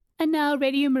And now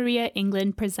Radio Maria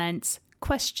England presents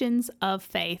Questions of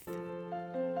Faith.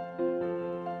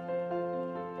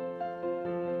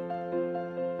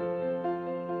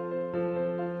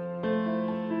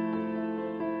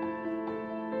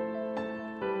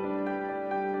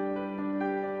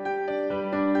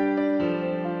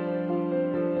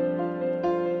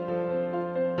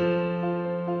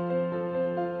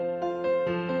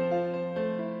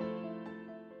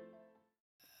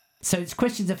 So it's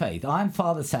Questions of Faith. I'm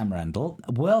Father Sam Randell.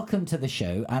 Welcome to the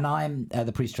show, and I'm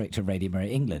the Priest Director of Radio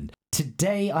Maria England.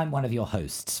 Today I'm one of your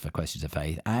hosts for Questions of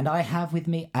Faith, and I have with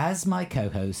me as my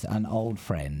co-host an old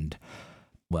friend.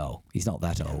 Well, he's not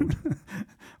that old.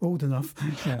 Old enough.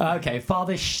 Yeah. Okay,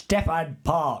 Father Stefan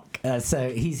Parc. So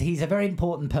he's a very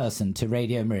important person to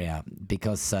Radio Maria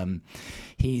because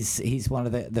he's one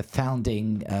of the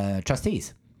founding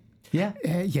trustees. Yeah?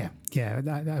 Yeah.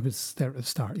 I was there at the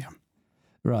start, yeah.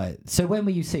 Right. So when were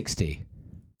you 60?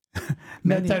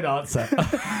 No, don't answer.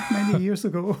 Many years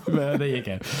ago. Well, there you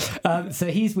go. So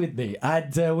he's with me,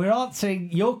 and we're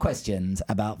answering your questions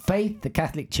about faith, the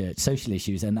Catholic Church, social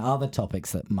issues, and other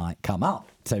topics that might come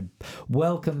up. So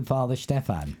welcome, Father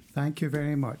Stefan. Thank you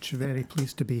very much. Very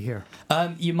pleased to be here.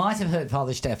 You might have heard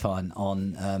Father Stefan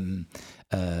on...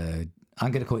 I'm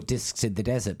going to call it Discs in the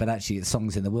Desert, but actually it's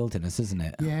Songs in the Wilderness, isn't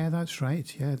it? Yeah, that's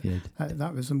right. Yeah,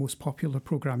 that was the most popular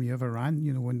programme you ever ran,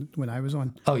 you know, when I was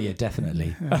on. Oh, yeah,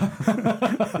 definitely.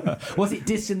 Was it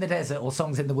Discs in the Desert or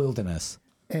Songs in the Wilderness?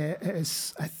 I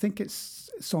think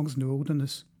it's Songs in the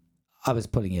Wilderness. I was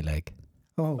pulling your leg.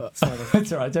 Oh, sorry.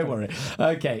 It's all right, don't worry.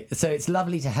 Okay, so it's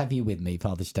lovely to have you with me,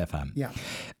 Father Stefan. Yeah.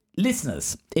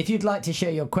 Listeners, if you'd like to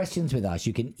share your questions with us,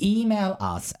 you can email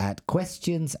us at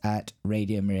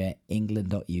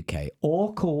questions@radiomariaengland.uk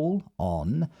or call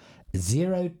on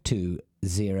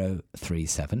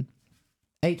 02037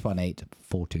 818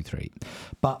 423.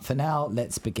 But for now,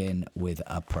 let's begin with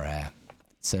a prayer.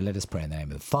 So let us pray in the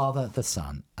name of the Father, the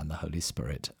Son, and the Holy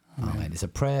Spirit. Amen. It's a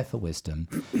prayer for wisdom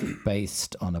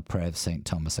based on a prayer of St.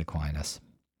 Thomas Aquinas.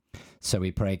 So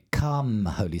we pray, come,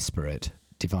 Holy Spirit,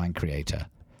 divine creator,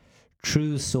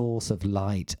 true source of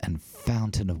light and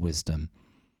fountain of wisdom,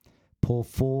 pour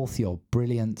forth your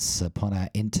brilliance upon our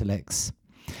intellects,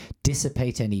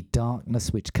 dissipate any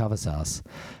darkness which covers us,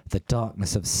 the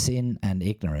darkness of sin and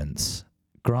ignorance,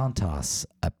 grant us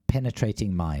a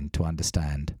penetrating mind to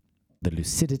understand, the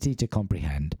lucidity to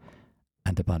comprehend,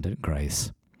 and abundant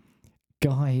grace.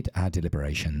 Guide our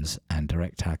deliberations and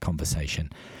direct our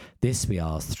conversation. This we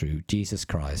ask through Jesus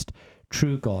Christ,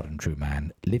 true God and true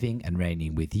man, living and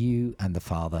reigning with you and the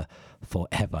Father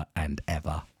forever and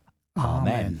ever.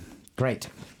 Amen. Great.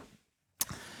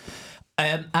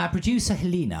 Our producer,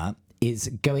 Helena,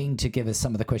 is going to give us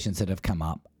some of the questions that have come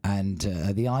up, and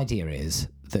the idea is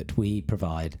that we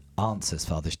provide answers,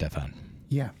 Father Stefan.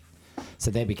 Yeah.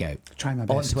 So there we go. Try my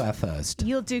best. On to our first.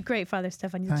 You'll do great, Father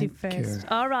Stefan. You'll do Thank first. you.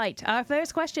 All right. Our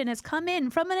first question has come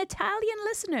in from an Italian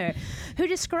listener who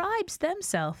describes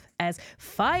themselves as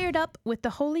fired up with the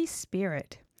Holy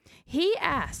Spirit. He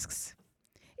asks,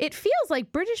 it feels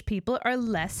like British people are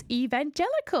less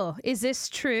evangelical. Is this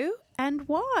true? And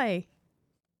why?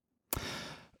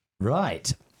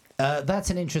 Right. That's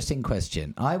an interesting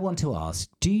question. I want to ask,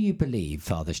 do you believe,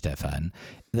 Father Stefan,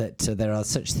 that there are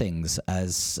such things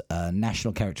as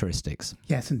national characteristics?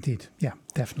 Yes, indeed. Yeah,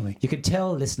 definitely. You can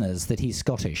tell listeners that he's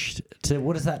Scottish. So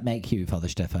what does that make you, Father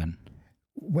Stefan?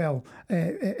 Well,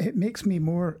 it makes me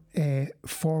more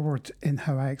forward in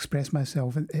how I express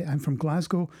myself. I'm from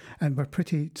Glasgow, and we're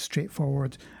pretty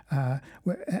straightforward.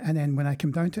 And then when I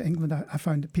came down to England, I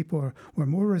found that people were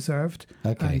more reserved.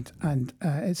 Okay. And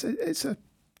it's a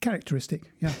characteristic,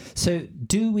 yeah. So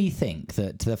do we think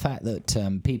that the fact that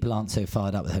people aren't so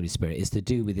fired up with the Holy Spirit is to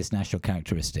do with this national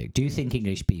characteristic? Do you think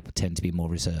English people tend to be more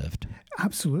reserved?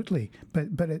 Absolutely,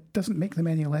 but it doesn't make them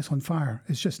any less on fire.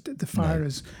 It's just that the fire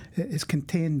is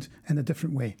contained in a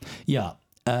different way. Yeah.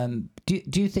 Do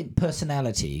you think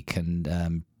personality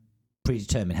can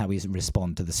predetermine how we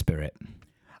respond to the Spirit?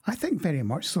 I think very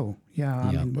much so, yeah.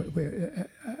 I mean,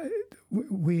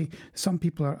 some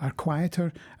people are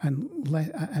quieter and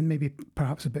maybe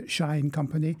perhaps a bit shy in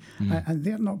company, and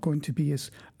they're not going to be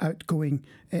as outgoing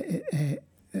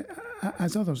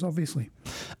as others, obviously.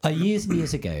 Years and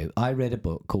years ago, I read a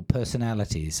book called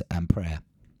Personalities and Prayer.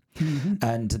 Mm-hmm.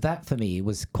 And that for me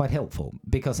was quite helpful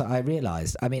because I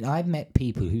realised, I mean, I've met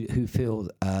people who feel,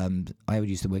 I would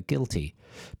use the word guilty,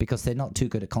 because they're not too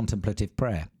good at contemplative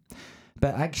prayer.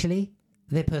 But actually,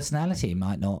 their personality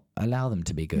might not allow them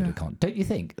to be good at don't you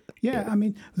think? Yeah, I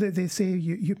mean, they say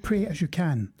you pray as you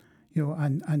can, you know,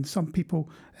 and some people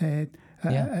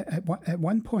At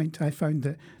one point, I found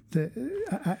that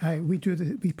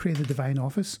we pray the Divine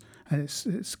Office, and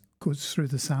it goes through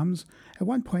the Psalms. At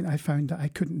one point, I found that I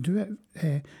couldn't do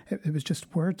it. It was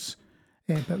just words.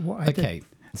 But what I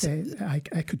did, I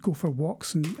could go for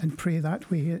walks and pray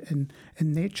that way in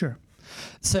nature.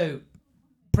 So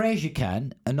pray as you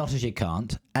can and not as you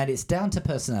can't, and it's down to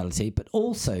personality, but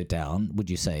also down, would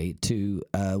you say, to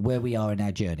where we are in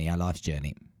our journey, our life's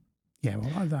journey. Yeah,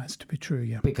 well, that's to be true,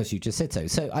 yeah. Because you just said so.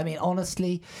 So, I mean,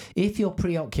 honestly, if you're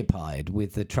preoccupied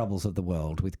with the troubles of the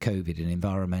world, with COVID and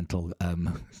environmental,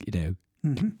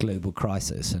 global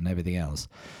crisis and everything else,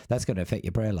 that's going to affect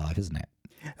your prayer life, isn't it?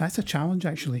 That's a challenge,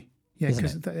 actually. Yeah,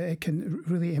 because it can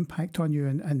really impact on you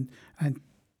and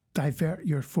divert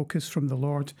your focus from the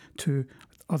Lord to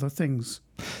other things.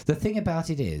 The thing about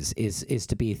it is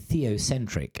to be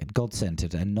theocentric,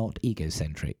 God-centered, and not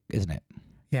egocentric, isn't it?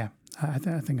 Yeah, I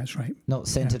think that's right. Not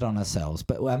centered on ourselves.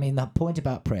 But, I mean, the point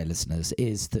about prayer, listeners,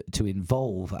 is to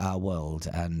involve our world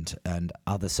and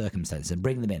other circumstances and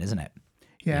bring them in, isn't it?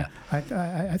 Yeah.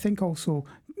 I think also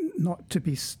not to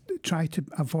try to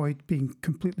avoid being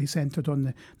completely centered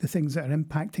on the things that are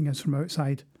impacting us from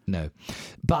outside. No.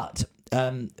 But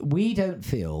we don't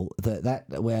feel that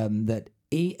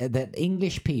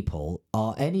English people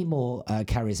are any more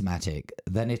charismatic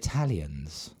than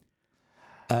Italians.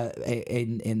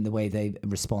 In the way they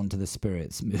respond to the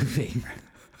Spirit's moving.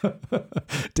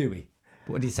 Do we?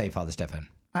 What do you say, Father Stefan?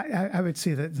 I would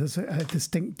say that there's a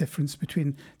distinct difference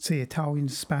between, say, Italian,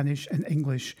 Spanish and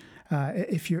English.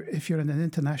 If you're in an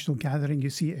international gathering, you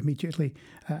see it immediately.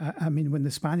 I mean, when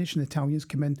the Spanish and Italians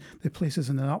come in, the place is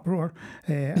in an uproar.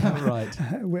 Right.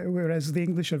 Whereas the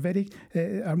English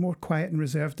are more quiet and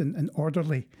reserved and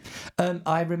orderly.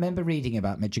 I remember reading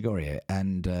about Medjugorje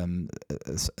and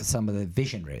some of the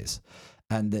visionaries,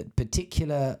 and that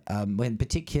when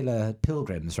particular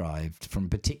pilgrims arrived from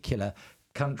particular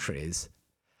countries,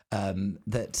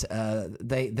 that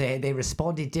they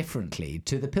responded differently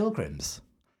to the pilgrims.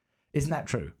 Isn't that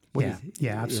true?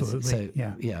 Yeah, absolutely. So,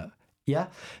 yeah.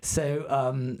 So,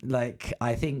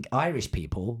 I think Irish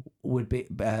people would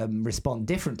respond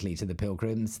differently to the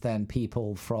pilgrims than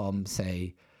people from,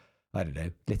 say, I don't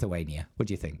know, Lithuania. What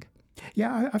do you think?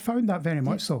 Yeah, I found that very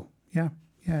much so. Yeah.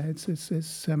 Yeah, it's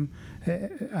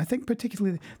I think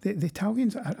particularly the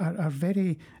Italians are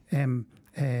very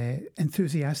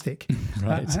enthusiastic.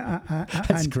 Right.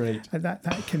 That's great. That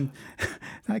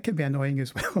can be annoying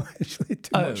as well. Actually,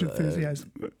 too much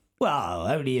enthusiasm. Well,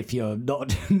 only if you're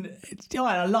not.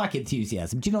 I like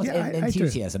enthusiasm. Do you know what's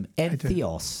enthusiasm?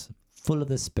 Entheos, full of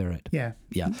the Spirit. Yeah.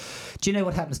 Yeah. Do you know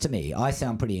what happens to me? I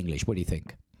sound pretty English. What do you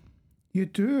think? You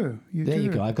do. There you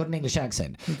go. I've got an English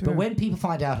accent. But when people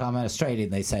find out I'm an Australian,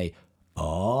 they say,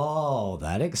 "Oh,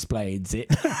 that explains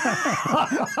it,"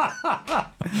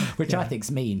 which I think's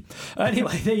mean.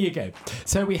 Anyway, there you go.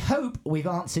 So we hope we've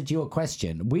answered your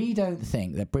question. We don't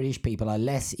think that British people are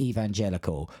less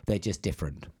evangelical. They're just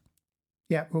different.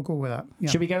 Yeah, we'll go with that. Yeah.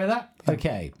 Should we go with that? Yeah.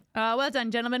 Okay. Well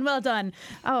done, gentlemen. Well done.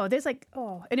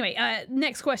 Anyway,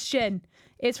 next question.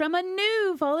 It's from a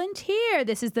new volunteer.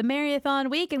 This is the Marathon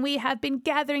Week, and we have been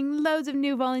gathering loads of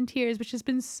new volunteers, which has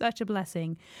been such a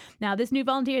blessing. Now, this new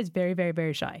volunteer is very, very,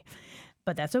 very shy,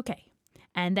 but that's okay.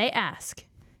 And they ask,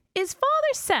 is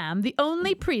Father Sam the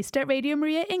only priest at Radio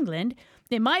Maria England?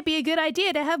 It might be a good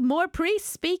idea to have more priests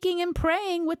speaking and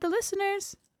praying with the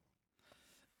listeners.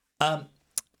 I'm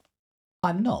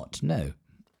not, no.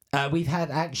 We've had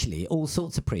actually all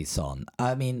sorts of priests on.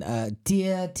 I mean,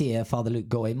 dear Father Luke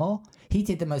Goymore, he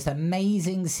did the most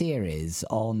amazing series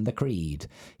on the Creed.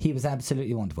 He was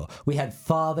absolutely wonderful. We had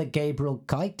Father Gabriel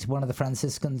Kite, one of the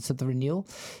Franciscans of the Renewal.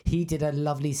 He did a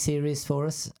lovely series for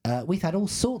us. We've had all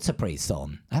sorts of priests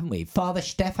on, haven't we? Father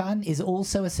Stefan is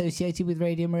also associated with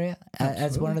Radio Maria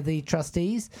as one of the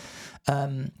trustees.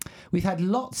 We've had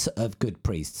lots of good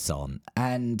priests on,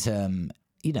 and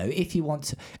if you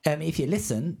want, if you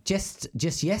listen, just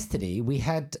yesterday we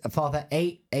had Father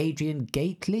Adrian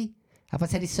Gately. Have I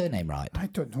said his surname right? I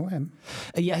don't know him.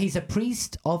 Yeah, he's a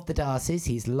priest of the diocese.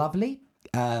 He's lovely.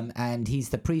 And he's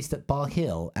the priest at Bar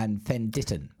Hill and Fen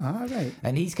Ditton. Ah, right.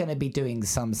 And he's going to be doing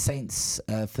some saints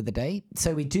for the day.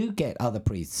 So we do get other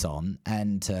priests on.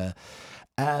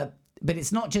 But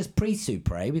it's not just priests who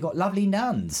pray. We've got lovely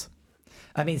nuns.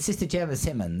 I mean, Sister Gemma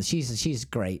Simmons, she's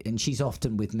great, and she's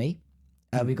often with me.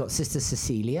 We've got Sister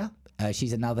Cecilia.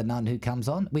 She's another nun who comes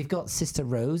on. We've got Sister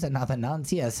Rose, another nun.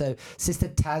 Yeah, so Sister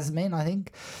Tasmin, I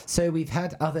think. So we've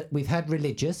had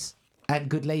religious and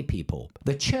good lay people.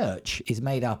 The church is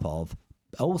made up of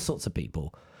all sorts of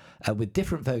people with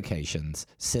different vocations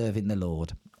serving the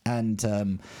Lord. And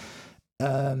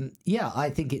I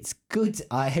think it's good.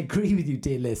 I agree with you,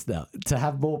 dear listener, to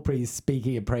have more priests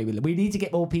speaking and praying with them. We need to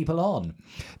get more people on.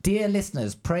 Dear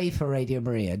listeners, pray for Radio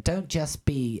Maria. Don't just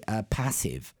be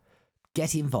passive.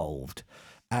 Get involved.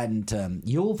 And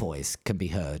your voice can be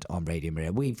heard on Radio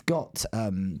Maria. We've got,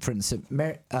 for instance,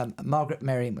 Margaret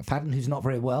Mary McFadden, who's not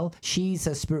very well. She's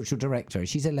a spiritual director.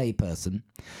 She's a layperson,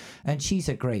 and she's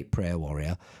a great prayer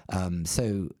warrior.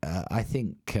 So I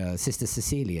think Sister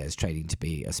Cecilia is training to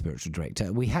be a spiritual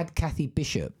director. We had Kathy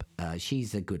Bishop.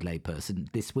 She's a good layperson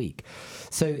this week.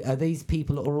 So these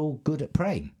people are all good at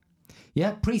praying.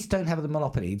 Yeah, priests don't have the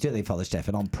monopoly, do they, Father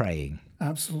Stefan, on praying?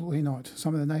 Absolutely not.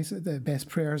 Some of the best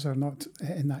prayers are not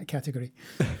in that category.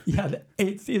 Yeah,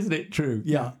 isn't it true?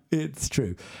 Yeah, it's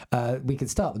true. We can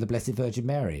start with the Blessed Virgin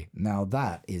Mary. Now,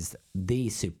 that is the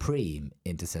supreme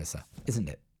intercessor, isn't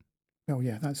it? Oh,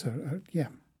 yeah, that's absolutely. Yeah.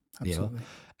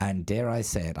 And dare I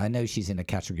say it, I know she's in a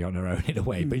category on her own in a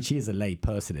way, but she is a lay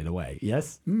person in a way,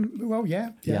 yes? Well,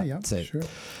 yeah, so, sure.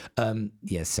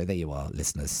 Yes, so there you are,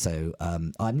 listeners. So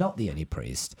I'm not the only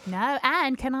priest. No,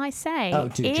 and can I say,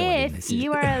 if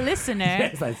you are a listener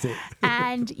yes, that's it.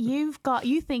 and you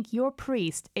think your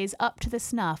priest is up to the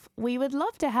snuff, we would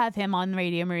love to have him on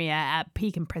Radio Maria.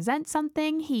 He can present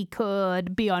something. He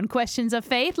could be on Questions of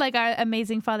Faith like our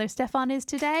amazing Father Stefan is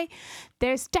today.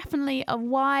 There's definitely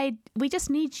we just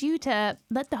need you to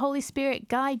let the Holy Spirit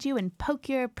guide you and poke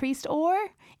your priest or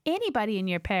anybody in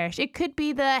your parish. It could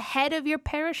be the head of your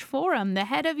parish forum, the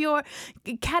head of your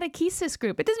catechesis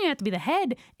group. It doesn't even have to be the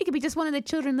head. It could be just one of the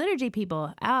children liturgy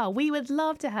people. We would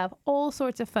love to have all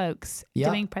sorts of folks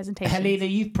doing presentations. Helena,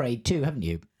 you've prayed too, haven't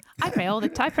you? I pray all the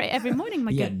time. I pray every morning,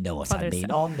 my you good know what Father I mean,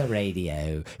 Sam. on the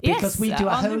radio. Because we do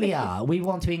a holy hour. We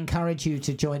want to encourage you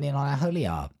to join in on our holy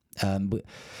hour.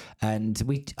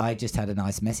 I just had a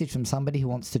nice message from somebody who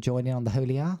wants to join in on the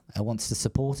Holy Hour, wants to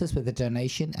support us with a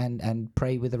donation and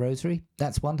pray with the Rosary.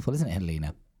 That's wonderful, isn't it,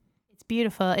 Helena? It's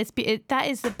beautiful. That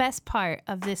is the best part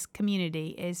of this community,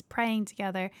 is praying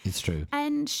together. It's true.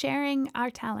 And sharing our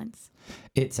talents.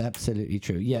 It's absolutely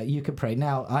true. Yeah, you can pray.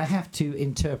 Now, I have to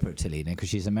interpret Helena because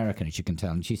she's American, as you can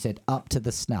tell, and she said up to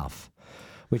the snuff,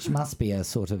 which must be a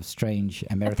sort of strange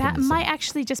Americanism. That might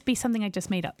actually just be something I just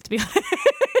made up, to be honest.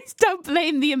 Don't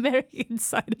blame the American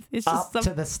side of this. Up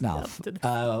to the snuff.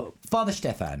 Father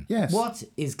Stefan, yes. What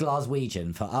is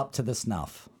Glaswegian for up to the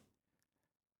snuff?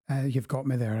 You've got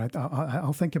me there.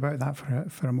 I'll think about that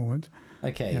for a moment.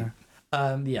 Okay.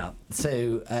 Yeah.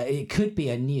 So it could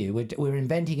be we're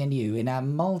inventing a new, in our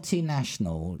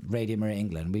multinational Radio Maria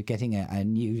England, we're getting a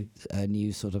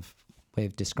new sort of way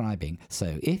of describing.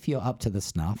 So if you're up to the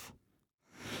snuff,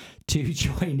 do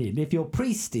join in. If your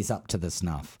priest is up to the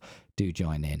snuff, do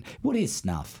join in. What is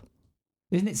snuff?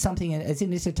 Isn't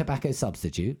it a tobacco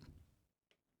substitute?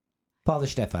 Father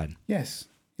Stefan? Yes.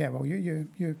 Yeah, well,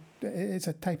 it's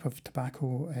a type of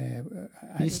tobacco.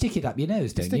 You stick it up your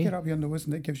nose, don't you? Stick it up your nose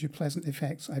and it gives you pleasant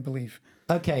effects, I believe.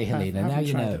 Okay, Helena, now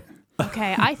you know.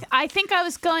 Okay, I think I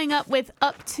was going up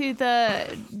to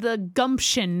the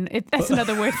gumption, if that's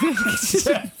another word.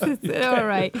 All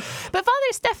right. But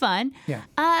Father Stefan,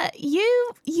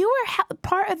 you were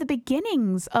part of the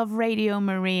beginnings of Radio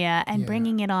Maria and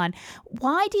bringing it on.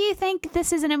 Why do you think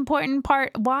this is an important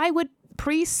part? Why would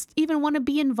priests even want to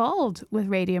be involved with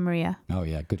Radio Maria? Oh,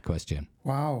 yeah, good question.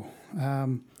 Wow.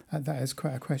 That is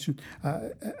quite a question.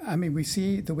 We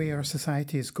see the way our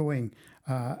society is going.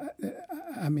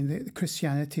 The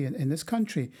Christianity in this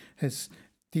country has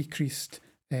decreased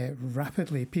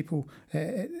rapidly. People,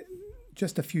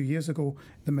 just a few years ago,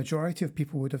 the majority of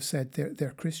people would have said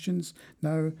they're Christians.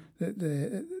 Now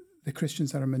the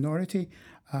Christians are a minority,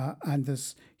 and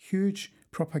there's huge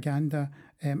propaganda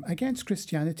against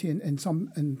Christianity in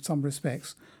some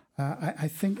respects. I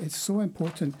think it's so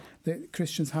important that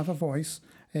Christians have a voice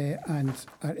and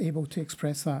are able to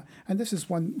express that. And this is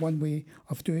one way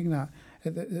of doing that.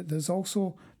 There's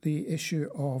also the issue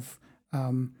of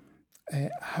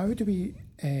how do we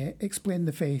explain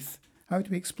the faith? How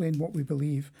do we explain what we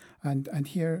believe? And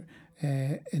here,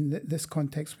 in this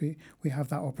context, we have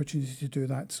that opportunity to do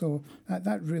that. So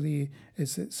that really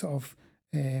is sort of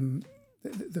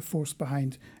the force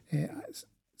behind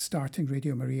starting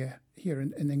Radio Maria here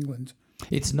in England.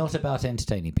 It's not about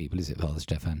entertaining people, is it, Father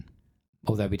Stefan?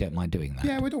 Although we don't mind doing that.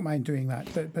 Yeah, we don't mind doing that,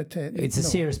 but it's a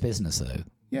serious business, though.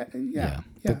 Yeah.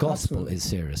 The gospel absolutely. Is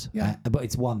serious, but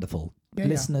it's wonderful.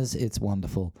 Listeners, it's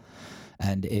wonderful,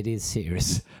 and it is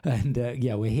serious. And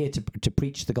we're here to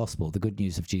preach the gospel, the good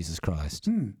news of Jesus Christ,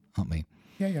 aren't we?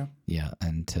 Yeah. Yeah,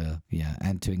 and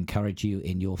to encourage you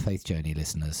in your faith journey,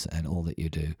 listeners, and all that you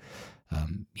do.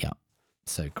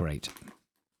 So great.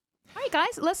 All right,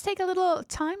 guys, let's take a little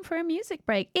time for a music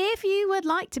break. If you would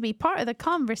like to be part of the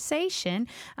conversation,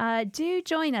 do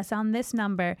join us on this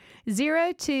number,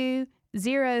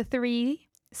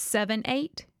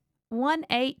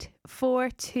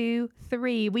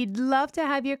 0203781843. We'd love to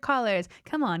have your callers.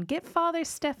 Come on, get Father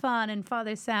Stefan and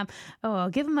Father Sam. Oh,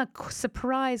 give them a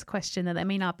surprise question that they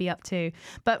may not be up to.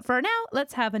 But for now,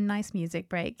 let's have a nice music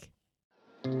break.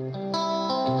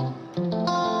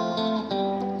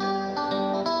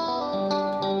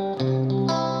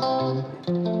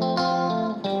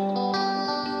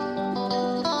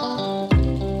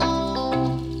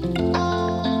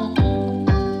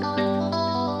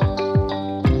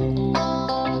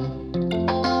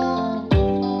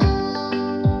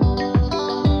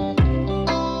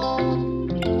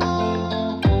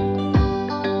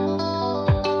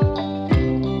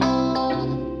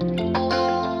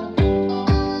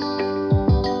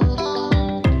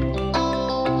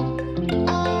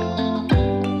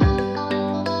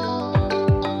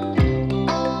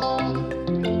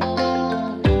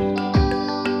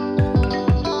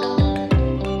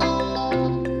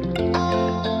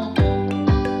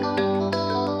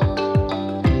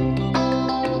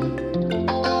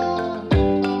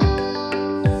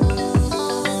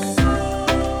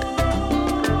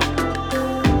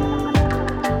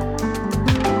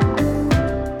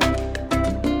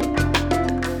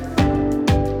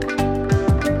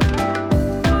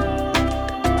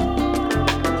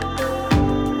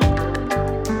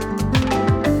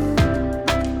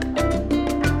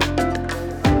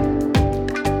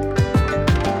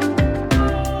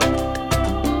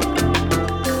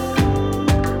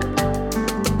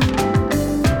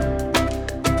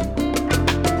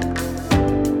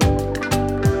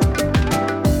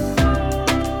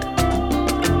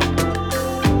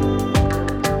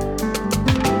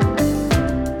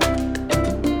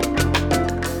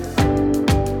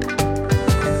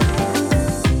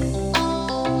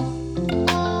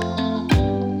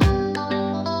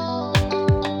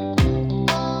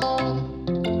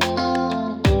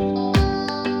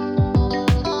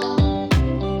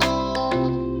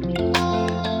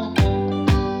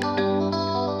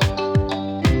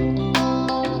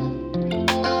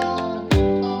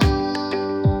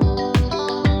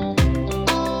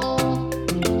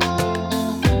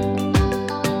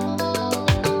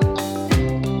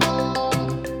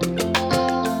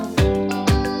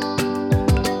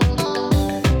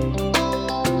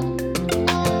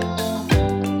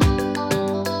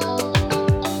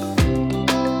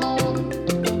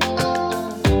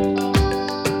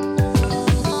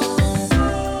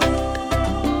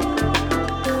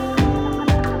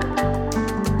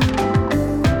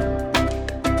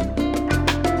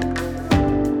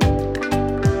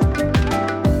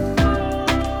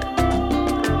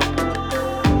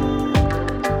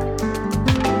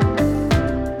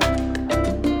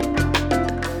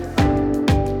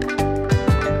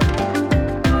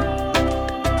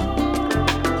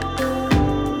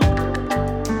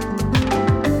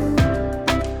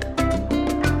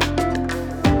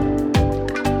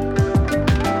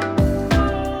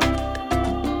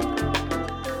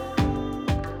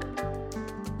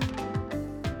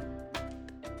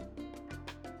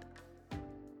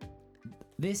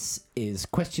 This is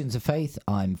Questions of Faith.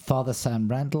 I'm Father Sam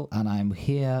Randell, and I'm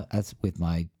here with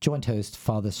my joint host,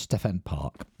 Father Stefan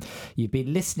Parc. You've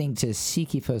been listening to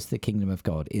Seek Ye First the Kingdom of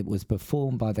God. It was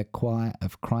performed by the choir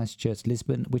of Christ Church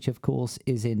Lisbon, which of course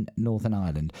is in Northern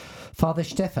Ireland. Father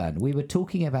Stefan, we were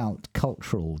talking about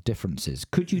cultural differences.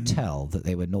 Could you tell that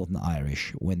they were Northern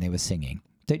Irish when they were singing?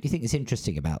 Don't you think it's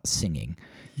interesting about singing?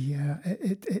 Yeah,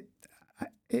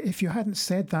 if you hadn't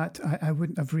said that, I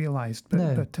wouldn't have realised.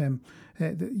 But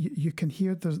you can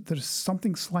hear there's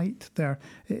something slight there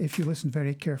if you listen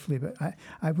very carefully. But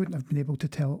I wouldn't have been able to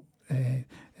tell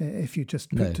if you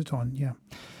just put it on. Yeah.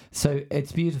 So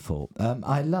it's beautiful.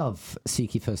 I love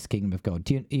Seek Ye First the Kingdom of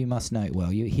God. You must know it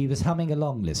well. He was humming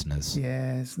along, listeners.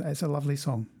 Yeah, it's a lovely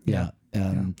song. Yeah.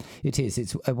 It is.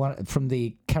 It's one from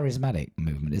the charismatic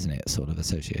movement, isn't it? Sort of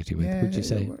associated with. Would you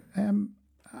say?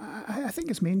 I think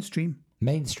it's mainstream.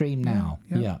 Mainstream now.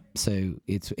 Yeah. So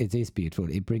it is beautiful.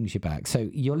 It brings you back. So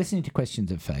you're listening to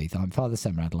Questions of Faith. I'm Father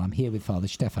Sam Randell. I'm here with Father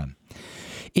Stefan.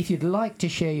 If you'd like to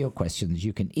share your questions,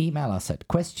 you can email us at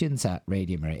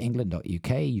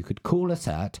questions@radiomariaengland.uk. You could call us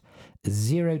at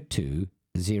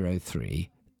 0203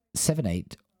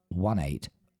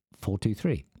 7818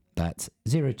 423. That's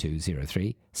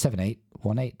 0203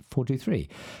 7818 423.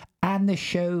 And the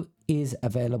show is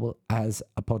available as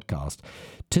a podcast.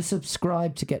 To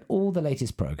subscribe to get all the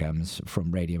latest programs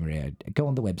from Radio Maria, go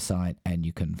on the website and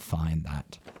you can find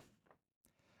that.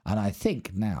 And I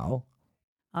think now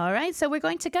All right, so we're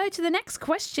going to go to the next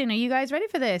question. Are you guys ready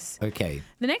for this? Okay.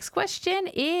 The next question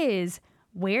is,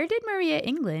 where did Maria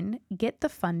England get the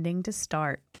funding to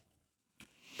start?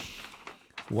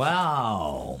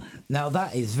 Wow. Now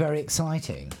that is very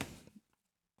exciting.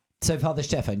 So, Father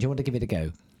Stefan, do you want to give it a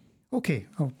go? Okay,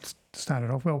 I'll start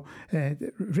it off. Well,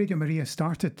 Radio Maria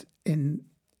started in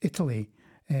Italy,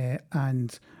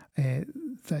 and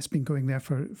that's been going there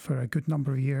for a good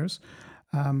number of years.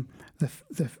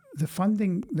 The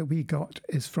funding that we got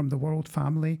is from the World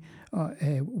Family,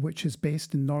 which is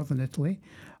based in northern Italy.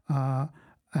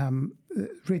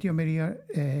 Radio Maria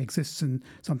exists in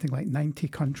something like 90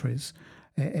 countries.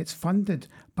 It's funded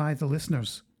by the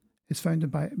listeners. It's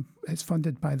funded by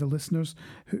the listeners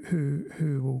who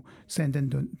will send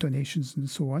in donations and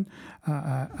so on,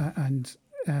 and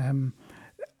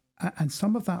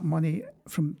some of that money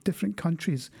from different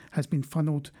countries has been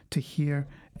funneled to here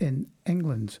in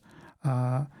England.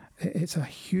 It's a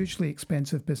hugely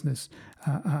expensive business,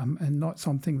 and not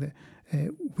something that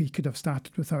we could have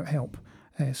started without help.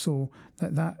 So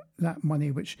that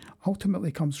money, which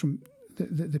ultimately comes from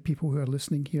the people who are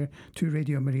listening here to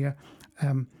Radio Maria,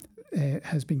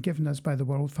 has been given us by the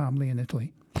World Family in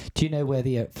Italy. Do you know where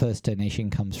the first donation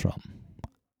comes from?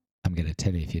 I'm going to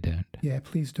tell you if you don't. Yeah,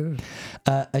 please do.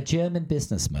 A German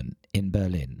businessman in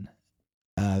Berlin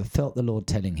felt the Lord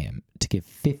telling him to give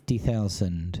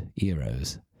 50,000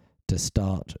 euros to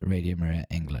start Radio Maria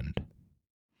England.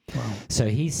 Wow. So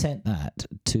he sent that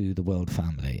to the World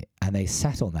Family, and they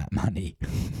sat on that money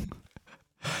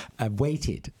and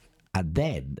waited. And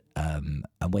then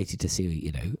I waited to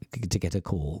see, to get a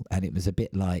call. And it was a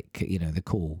bit like, the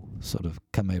call sort of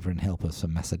come over and help us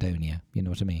from Macedonia. You know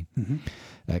what I mean?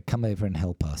 Mm-hmm. Come over and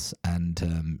help us.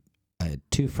 And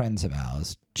two friends of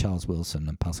ours, Charles Wilson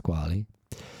and Pasquale,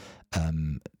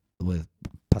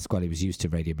 Pasquale was used to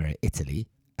Radio Maria Italy,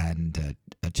 and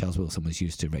Charles Wilson was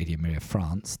used to Radio Maria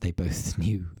France. They both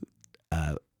knew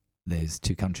those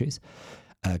two countries,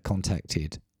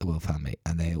 contacted the World Family,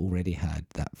 and they already had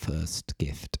that first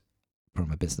gift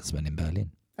from a businessman in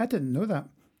Berlin. I didn't know that.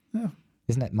 No.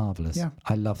 Isn't that marvellous? Yeah.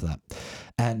 I love that.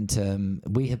 And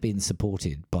we have been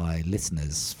supported by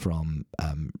listeners from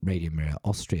Radio Maria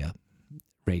Austria,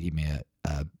 Radio Maria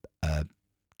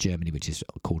Germany, which is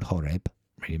called Horeb,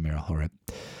 Radio Maria Horeb,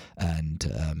 and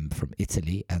from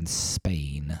Italy and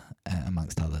Spain,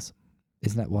 amongst others.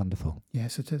 Isn't that wonderful?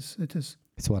 Yes, it is. It is.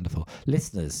 It's wonderful.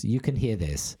 Listeners, you can hear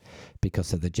this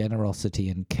because of the generosity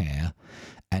and care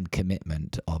and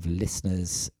commitment of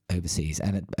listeners overseas.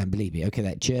 And believe me, okay,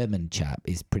 that German chap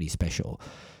is pretty special.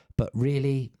 But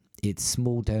really, it's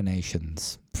small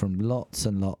donations from lots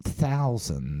and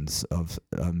thousands of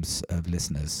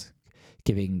listeners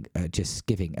giving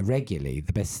regularly,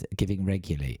 giving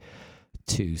regularly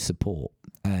to support.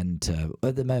 And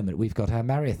at the moment, we've got our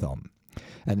marathon.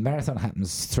 And the marathon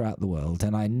happens throughout the world,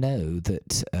 and I know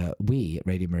that we at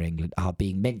Radio Maria England are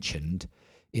being mentioned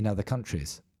in other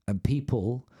countries. And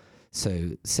people,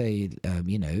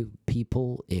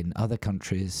 people in other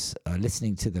countries are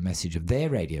listening to the message of their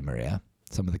Radio Maria,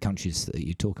 some of the countries that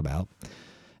you talk about,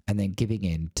 and then giving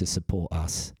in to support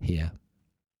us here.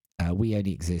 We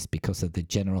only exist because of the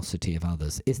generosity of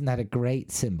others. Isn't that a great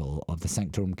symbol of the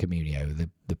Sanctorum Communio,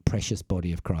 the precious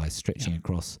body of Christ stretching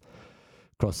across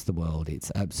the world?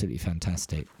 It's absolutely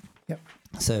fantastic. Yep.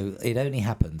 So it only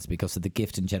happens because of the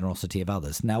gift and generosity of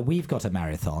others. Now we've got a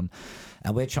marathon,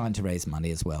 and we're trying to raise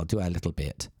money as well, do our little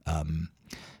bit.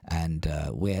 And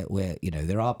we're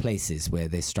there are places where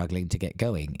they're struggling to get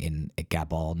going, in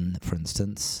Gabon, for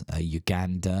instance,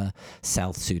 Uganda,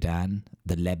 South Sudan,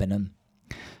 the Lebanon.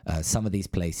 Some of these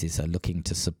places are looking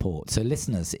to support. So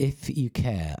listeners, if you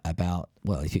care about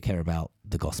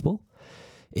the gospel,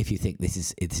 if you think this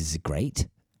is great,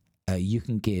 you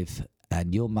can give,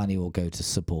 and your money will go to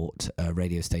support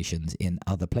radio stations in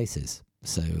other places.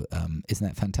 So isn't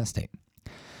that fantastic?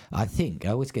 I think, I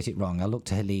always get it wrong. I'll look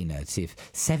to Helena to see if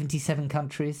 77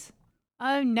 countries.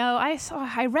 Oh, no.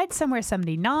 I read somewhere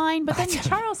 79, but then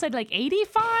Charles said like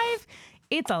 85.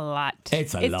 It's a lot.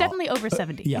 It's lot. Definitely over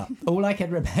 70. Yeah. All I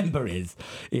can remember is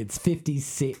it's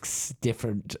 56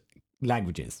 different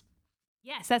languages.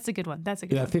 Yes, that's a good one.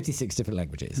 56 different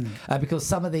languages. Because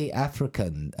some of the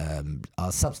African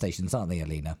are substations, aren't they,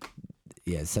 Alina?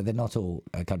 Yeah, so they're not all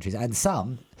countries. And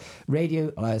some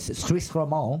radio, Swiss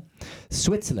Romand,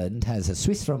 Switzerland has a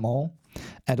Swiss Romand,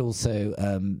 and also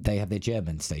they have their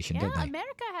German station, don't they?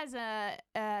 America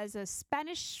has a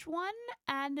Spanish one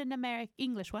and an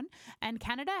English one, and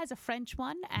Canada has a French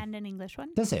one and an English one.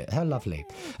 Does it? How lovely!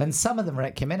 And some of them are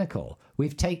ecumenical.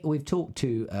 We've talked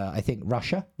to I think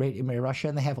Russia, Radio Maria Russia,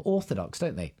 and they have Orthodox,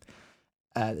 don't they?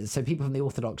 So people from the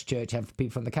Orthodox Church and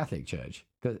people from the Catholic Church.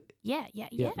 Yeah.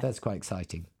 That's quite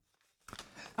exciting.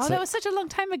 Oh, that was such a long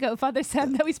time ago, Father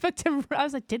Sam, that we spoke to. I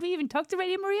was like, did we even talk to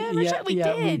Radio Maria? We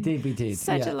did.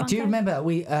 Such a long Do you time. remember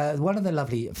one of the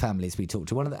lovely families we talked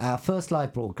to, our first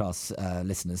live broadcast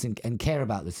listeners and care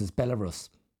about this is Belarus.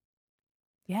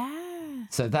 Yeah.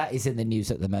 So that is in the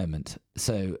news at the moment.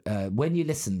 So when you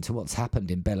listen to what's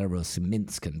happened in Belarus and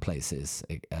Minsk and places,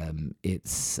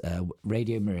 it's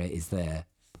Radio Maria is there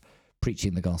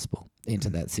preaching the gospel into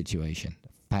that situation.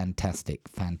 Fantastic.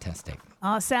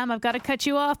 Oh, Sam, I've got to cut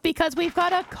you off because we've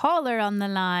got a caller on the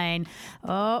line.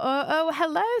 Oh,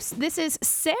 hello. This is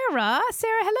Sarah.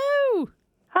 Sarah, hello.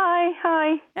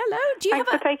 Hi. Hello. Thanks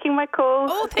for taking my call.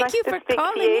 Oh, thank Nice you to for speak to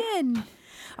calling you. in.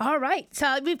 All right.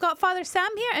 So we've got Father Sam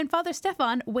here and Father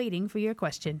Stefan waiting for your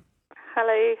question.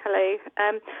 Hello.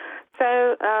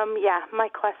 My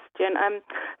question.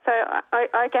 So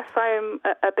I guess I'm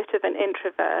a bit of an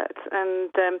introvert, and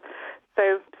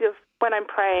so when I'm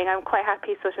praying, I'm quite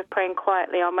happy sort of praying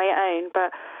quietly on my own.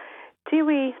 But do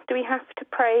we have to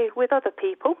pray with other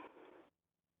people?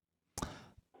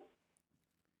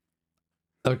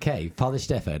 Okay, Father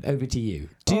Stefan, over to you.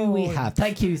 We have?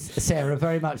 Thank you, Sarah,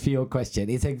 very much for your question.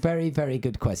 It's a very, very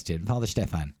good question. Father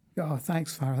Stefan. Oh,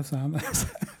 thanks, Father Sam.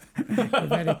 You're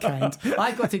very kind.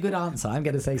 I got a good answer. I'm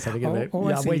going to say something about it. I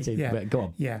I'm see. waiting. Yeah. But go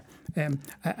on. Yeah.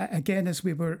 Again, as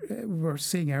we were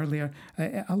saying earlier,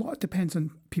 a lot depends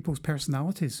on people's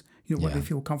personalities. What they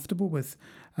feel comfortable with.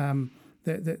 One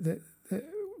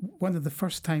of the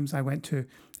first times I went to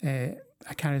a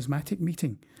charismatic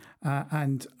meeting,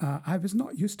 and I was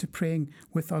not used to praying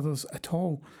with others at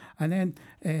all. And then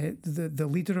the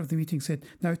leader of the meeting said,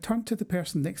 "Now turn to the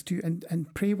person next to you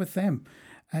and pray with them."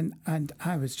 And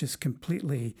I was just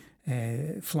completely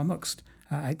flummoxed.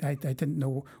 I didn't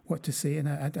know what to say, and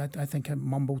I think I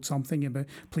mumbled something about,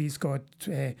 "Please God,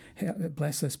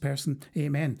 bless this person,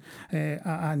 Amen."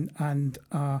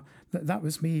 That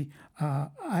was me.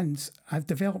 And I've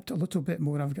developed a little bit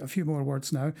more. I've got a few more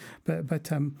words now,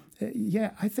 but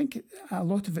I think a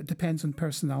lot of it depends on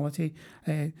personality.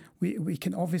 We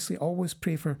can obviously always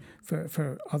pray for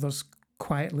others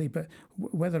quietly, but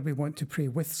whether we want to pray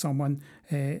with someone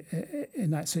in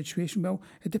that situation, well,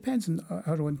 it depends on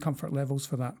our own comfort levels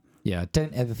for that. Yeah,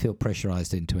 don't ever feel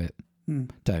pressurized into it.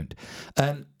 Don't.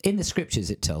 In the scriptures,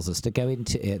 it tells us to go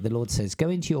into the Lord says, go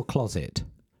into your closet,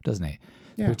 doesn't it?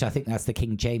 Yeah. Which I think that's the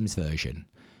King James version.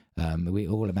 We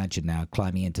all imagine now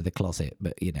climbing into the closet,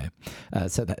 but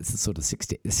so that's the sort of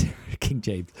 60s King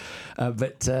James. And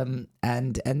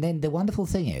then the wonderful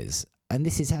thing is, and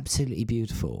this is absolutely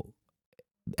beautiful,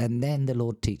 and then the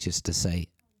Lord teaches to say,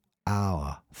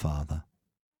 "Our Father."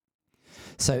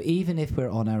 So even if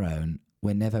we're on our own,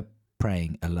 we're never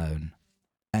praying alone.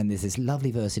 And there's this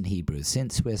lovely verse in Hebrews,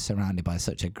 since we're surrounded by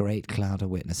such a great cloud of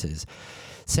witnesses.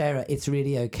 Sarah, it's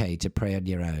really okay to pray on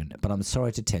your own, but I'm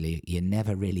sorry to tell you, you're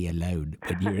never really alone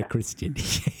when you're a Christian,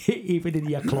 even in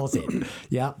your closet.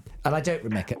 Yeah, and I don't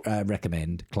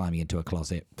recommend climbing into a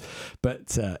closet,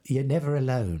 but you're never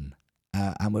alone.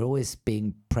 And we're always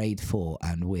being prayed for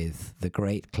and with the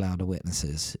great cloud of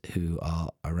witnesses who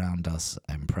are around us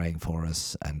and praying for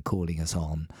us and calling us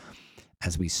on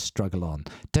as we struggle on.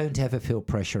 Don't ever feel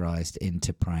pressurized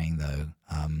into praying, though.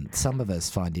 Some of us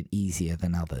find it easier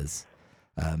than others.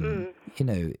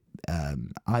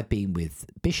 I've been with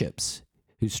bishops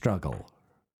who struggle.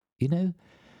 They're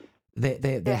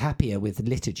happier with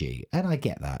liturgy, and I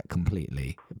get that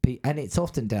completely. And it's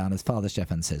often down, as Father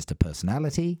Stefan says, to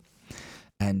personality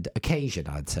and occasion,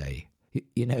 I'd say.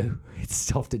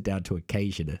 It's often down to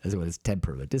occasion as well as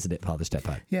temperament, isn't it, Father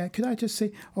Stefan? Yeah, could I just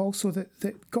say also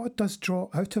that God does draw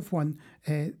out of one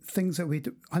things that we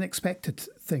do, unexpected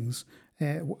things.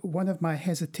 One of my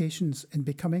hesitations in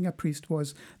becoming a priest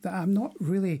was that I'm not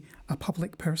really a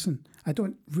public person. I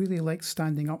don't really like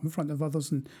standing up in front of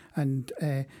others and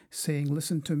saying,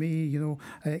 "Listen to me,"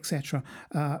 etc.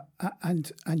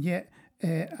 And yet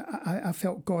I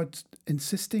felt God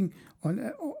insisting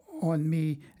on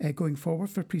me going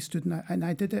forward for priesthood, and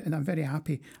I did it, and I'm very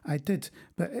happy I did.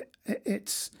 But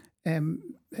it's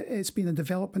been a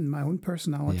development in my own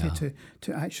personality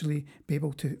to actually be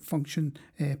able to function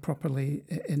properly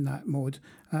in that mode.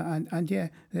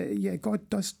 God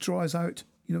does draw us out.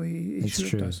 He it's sure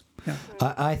true. does. Yeah.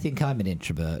 I think I'm an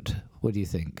introvert. What do you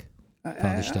think,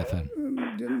 Father Stefan?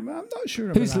 I'm not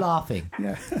sure about Who's that. laughing?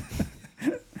 Yeah.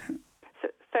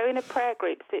 So in a prayer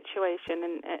group situation,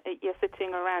 and you're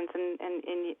sitting around, and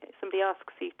somebody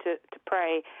asks you to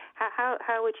pray,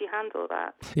 how would you handle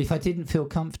that? If I didn't feel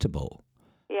comfortable?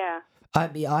 Yeah. I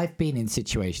mean, I've been in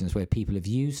situations where people have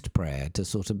used prayer to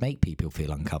sort of make people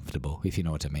feel uncomfortable, if you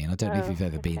know what I mean. I don't know if you've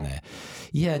ever been there.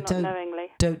 Yeah, Not knowingly.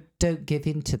 don't give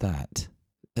in to that.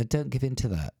 Don't give in to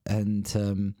that.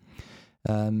 And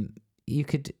you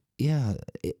could,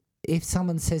 if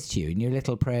someone says to you in your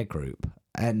little prayer group,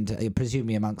 and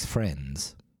presumably amongst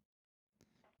friends,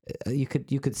 you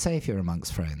could say, if you're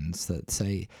amongst friends, that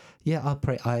say, I'll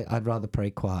pray. I'd rather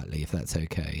pray quietly, if that's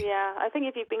okay. Yeah, I think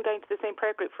if you've been going to the same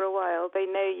prayer group for a while, they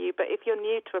know you. But if you're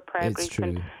new to a prayer group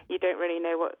and you don't really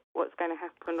know what's going to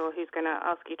happen or who's going to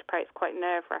ask you to pray, it's quite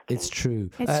nerve-wracking. It's true.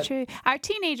 It's true. Our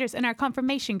teenagers in our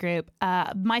confirmation group,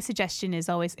 my suggestion is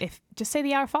always, just say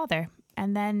the Our Father.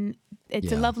 And then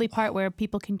it's a lovely part where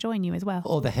people can join you as well.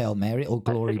 Or the Hail Mary, or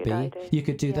Glory Be. Idea. You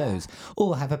could do those.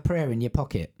 Or have a prayer in your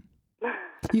pocket.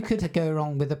 You could go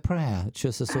along with a prayer,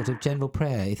 just a sort of general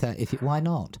prayer. Why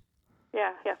not?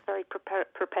 Yeah, very prepared.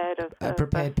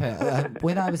 Prepared prayer.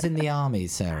 When I was in the army,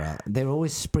 Sarah, they were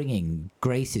always springing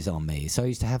graces on me, so I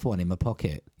used to have one in my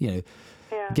pocket.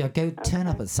 Go turn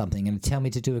up at something and tell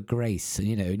me to do a grace, and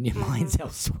your mind's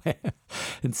elsewhere.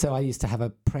 And so I used to have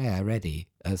a prayer ready,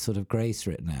 a sort of grace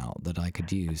written out that I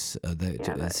could use.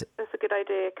 That's a good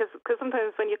idea, because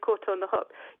sometimes when you're caught on the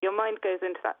hop, your mind goes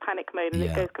into that panic mode and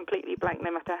it goes completely blank.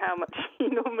 No matter how much you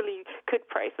normally could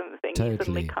pray something, you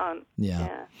suddenly can't.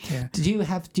 Yeah. Do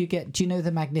you know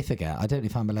the Magnificat? I don't know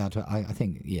if I'm allowed to. I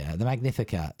think the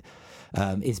Magnificat.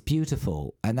 Is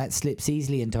beautiful, and that slips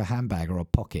easily into a handbag or a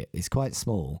pocket. It's quite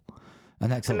small,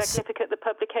 and that's the Magnificat, the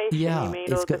publication. Yeah, you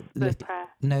mean, it's or got the prayer?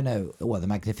 No. Well, the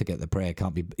Magnificat, the prayer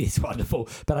can't be. It's wonderful,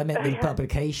 but I meant the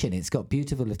publication. It's got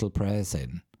beautiful little prayers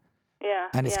in. Yeah,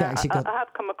 and it's got. I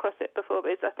have come across it before,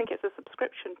 but I think it's a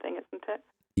subscription thing, isn't it?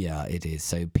 Yeah, it is.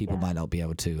 So people might not be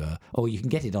able to. Or you can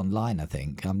get it online. I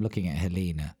think I'm looking at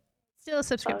Helena. Still a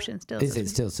subscription. Is it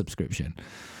still subscription?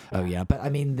 Oh, yeah. But I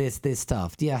mean, this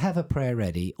stuff. Yeah, have a prayer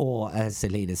ready. Or, as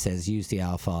Selena says, use the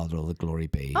Our Father or the Glory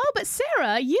Be. Oh, but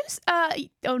Sarah,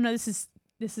 this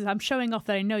is I'm showing off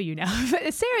that I know you now.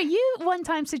 But Sarah, you one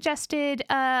time suggested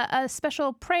a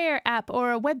special prayer app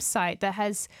or a website that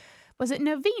has, was it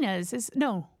novenas? Didn't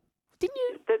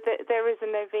you? There is a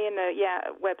novena,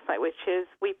 website, which is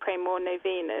We Pray More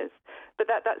Novenas. But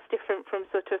that's different from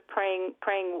sort of praying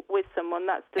with someone.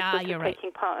 That's just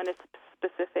taking part in a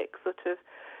specific sort of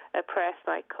a prayer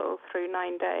cycle through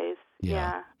 9 days.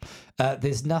 Yeah.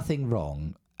 There's nothing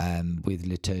wrong with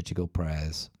liturgical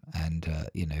prayers and,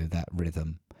 that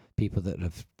rhythm. People that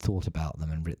have thought about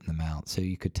them and written them out. So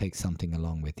you could take something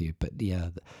along with you. But,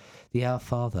 the Our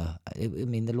Father,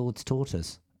 the Lord's taught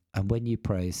us. And when you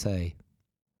pray, say.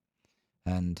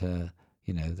 And,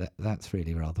 that's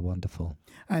really rather wonderful.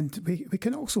 And we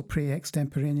can also pray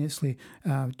extemporaneously,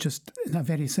 just in a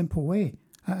very simple way.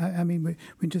 We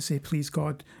can just say, please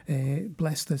God,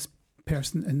 bless this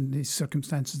person in these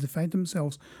circumstances they find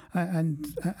themselves, and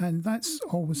that's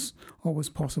always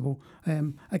possible.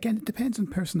 Again, it depends on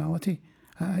personality.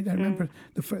 I remember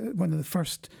one of the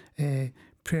first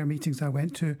prayer meetings I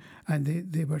went to, and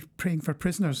they were praying for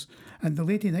prisoners, and the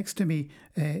lady next to me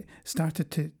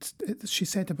she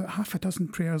said about half a dozen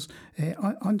prayers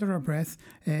under her breath,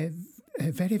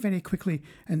 very, very quickly,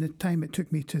 in the time it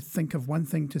took me to think of one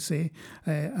thing to say.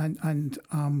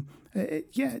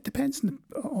 It depends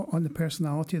on the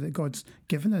personality that God's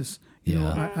given us, you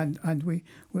know, and we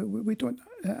don't.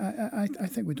 I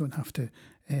think we don't have to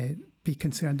be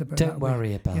concerned about. Don't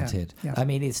worry about it. Yeah. I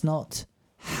mean, it's not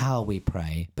how we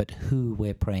pray, but who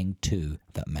we're praying to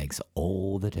that makes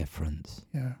all the difference.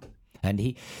 Yeah. And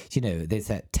there's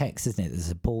that text, isn't it?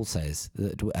 As Paul says,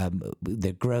 that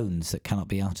the groans that cannot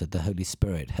be uttered, the Holy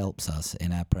Spirit helps us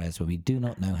in our prayers when we do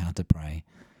not know how to pray.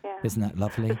 Yeah. Isn't that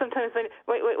lovely? But sometimes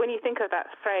when you think of that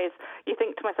phrase, you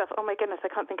think to myself, oh my goodness, I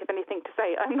can't think of anything to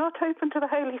say. I'm not open to the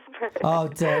Holy Spirit. Oh,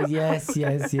 yes,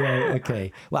 yeah.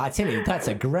 Okay. Well, I tell you, that's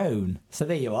a groan. So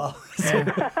there you are.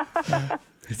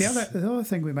 The other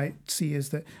thing we might see is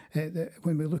that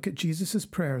when we look at Jesus's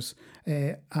prayers,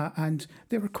 and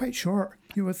they were quite short.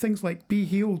 Things like "be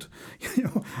healed,"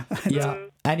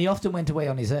 and he often went away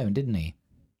on his own, didn't he?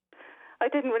 I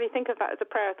didn't really think of that as a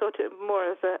prayer. I thought it more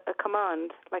as a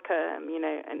command, like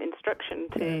an instruction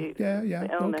to the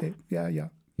illness. Okay.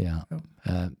 Yeah.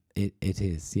 It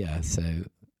is. Yeah. So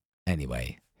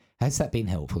anyway, has that been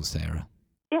helpful, Sarah?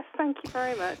 Yes, thank you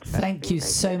very much. Thank you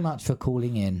so much for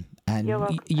calling in. And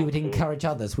you would encourage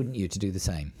others, wouldn't you, to do the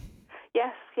same?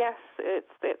 Yes.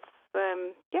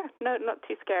 It's not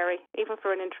too scary, even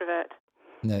for an introvert.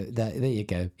 No, there you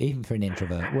go. Even for an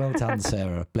introvert. Well done,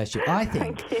 Sarah. Bless you. I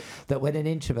think that when an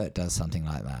introvert does something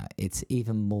like that, it's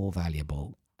even more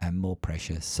valuable and more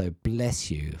precious. So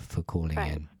bless you for calling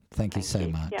in. Thank you so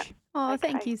much. Yeah. Oh,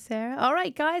 thank Okay. you, Sarah. All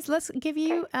right, guys, let's give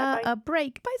you bye-bye. a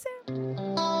break. Bye,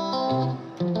 Sarah.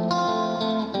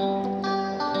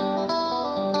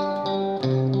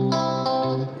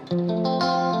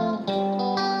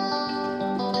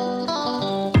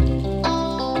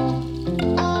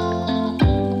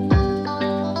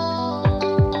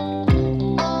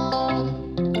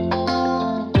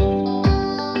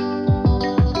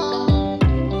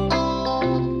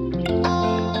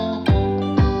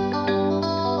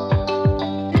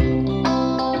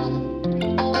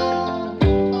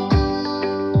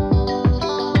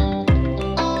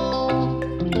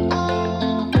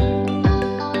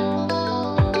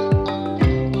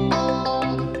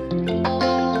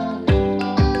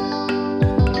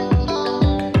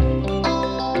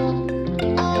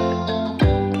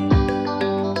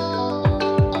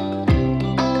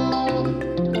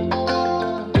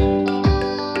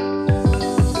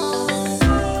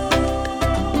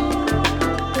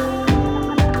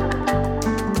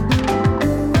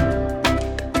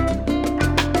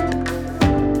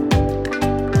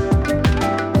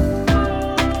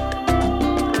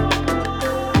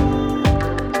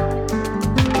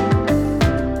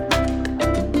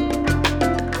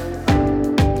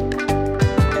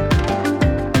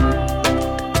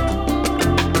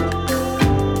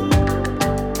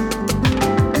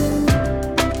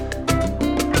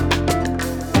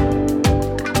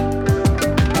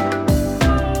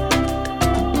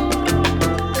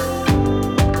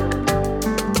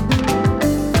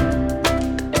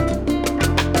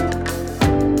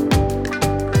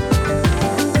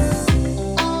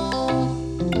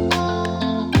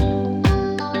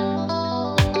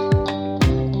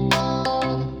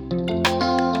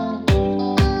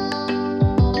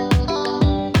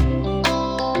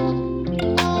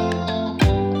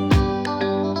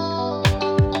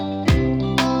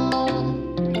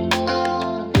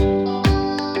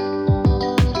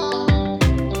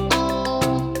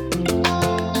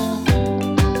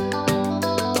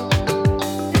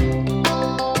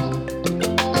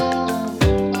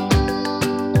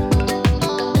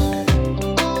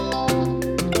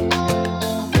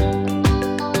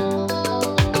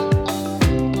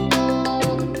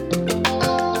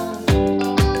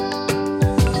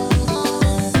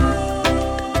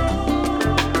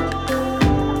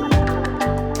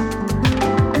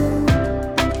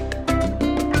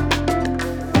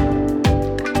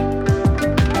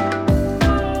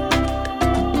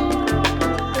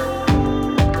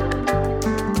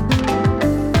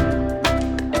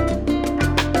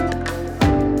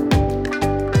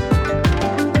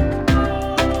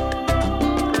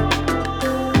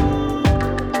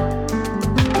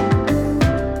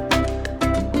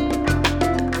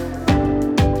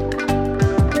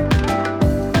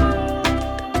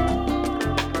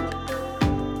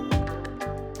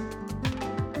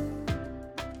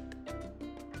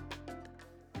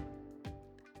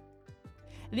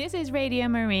 This is Radio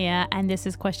Maria, and this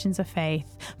is Questions of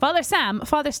Faith. Father Sam,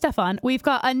 Father Stefan, we've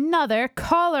got another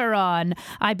caller on.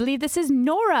 I believe this is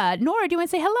Nora. Nora, do you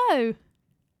want to say hello?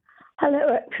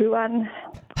 Hello, everyone.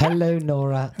 Hello,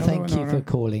 Nora. Hello, Thank you Nora. for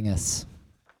calling us.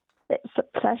 It's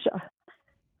a pleasure.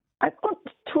 I want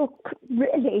to talk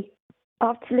really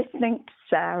after listening to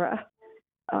Sarah.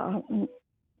 Those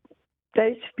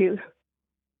of you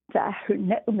there who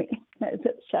know me know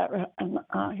that Sarah and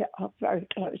I are very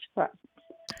close friends.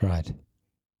 Right.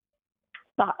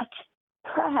 But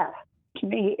prayer to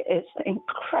me is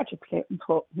incredibly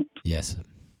important. Yes.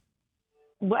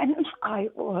 When I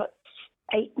was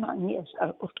 8, 9 years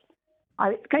old,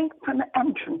 I was going for an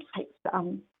entrance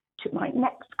exam to my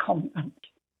next convent,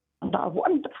 and our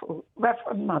wonderful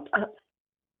Reverend Mother,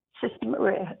 Sister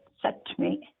Maria, said to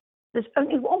me, "There's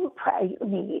only one prayer you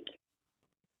need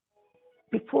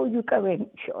before you go into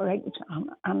your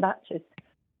exam, and that is,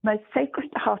 Most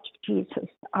Sacred Heart of Jesus,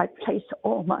 I place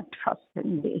all my trust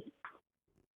in thee."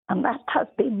 And that has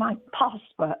been my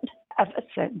password ever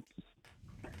since.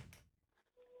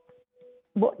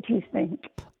 What do you think?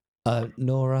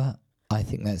 Nora, I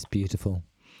think that's beautiful.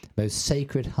 Most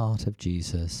Sacred Heart of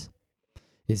Jesus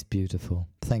is beautiful.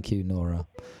 Thank you, Nora.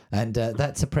 And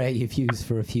that's a prayer you've used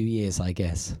for a few years, I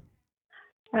guess.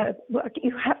 Well,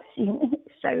 you have seen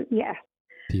it, so yeah.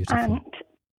 Beautiful. And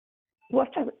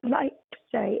what I would like to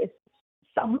say is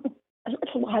a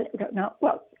little while ago now,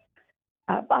 well,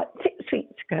 about 6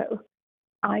 weeks ago,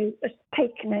 I was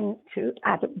taken into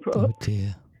Edinburgh. Oh,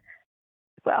 dear.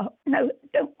 Well, no,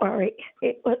 don't worry.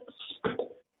 It was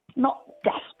not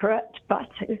desperate, but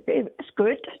it was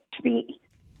good to be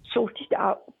sorted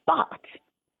out. But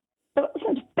there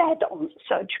wasn't a bed on the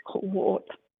surgical ward,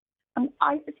 and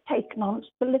I was taken on to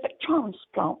the liver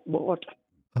transplant ward.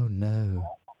 Oh, no.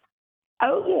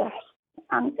 Oh, yes.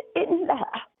 And in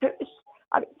there,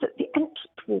 I was at the entrance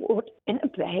ward in a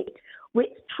bay with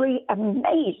 3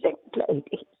 amazing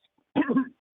ladies.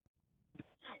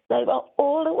 They were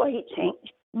all awaiting,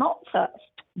 not first,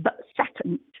 but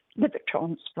second liver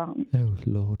transplant. Oh,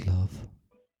 Lord love.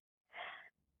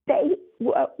 They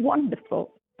were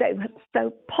wonderful. They were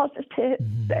so positive.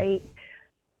 They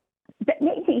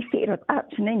made me feel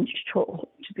about an inch tall,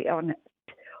 to be honest.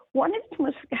 One of them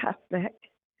was Catholic.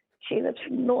 She was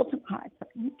from Northern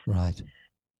Ireland. Right.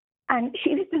 And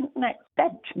she was in the next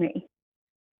bed to me.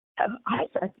 So I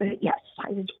said, well, yes,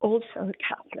 I was also a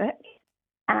Catholic.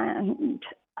 And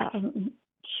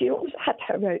she also had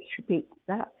her rosary beads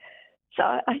there. So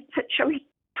I said, shall we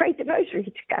pray the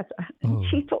rosary together? And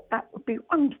she thought that would be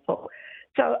wonderful.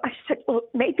 So I said, well,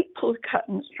 maybe pull the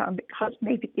curtains down because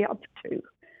maybe the other 2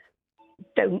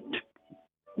 don't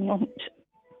want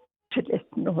to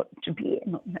listen or to be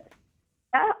in on this.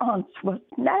 Their answer was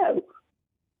no.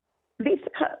 Leave the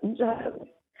curtains open.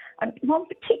 And one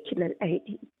particular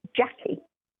lady, Jackie,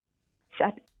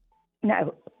 said,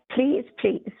 no, please,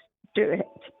 please do it.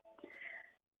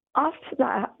 After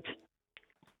that,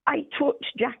 I talked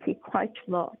to Jackie quite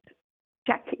a lot.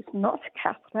 Jackie's not a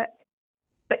Catholic,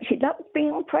 but she loves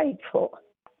being prayed for.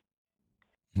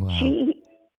 Wow.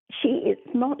 She is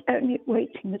not only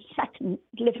waiting a second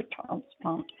liver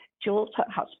transplant, she also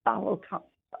has bowel cancer.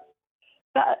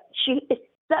 But she is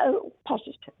so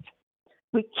positive.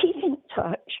 We keep in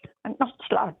touch. I'm not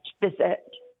allowed to visit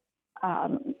at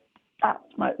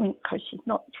the moment because she's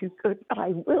not too good, but I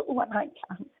will when I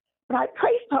can. But I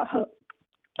pray for her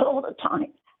all the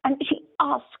time, and she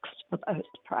asks for those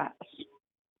prayers.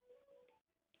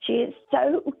 She is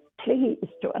so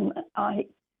pleased when I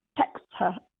text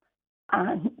her,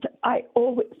 and I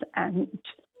always am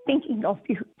thinking of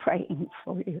you, praying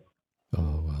for you.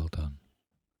 Oh, well done.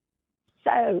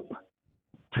 So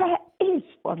prayer is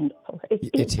wonderful.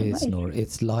 It is, Nora.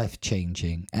 It's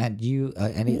life-changing, and you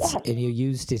and you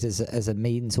used it as a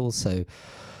means also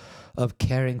of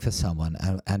caring for someone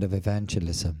and of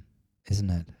evangelism, isn't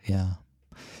it? Yeah.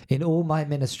 In all my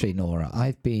ministry, Nora,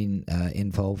 I've been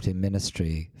involved in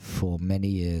ministry for many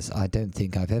years. I don't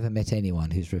think I've ever met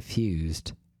anyone who's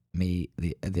refused me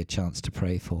the chance to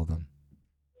pray for them.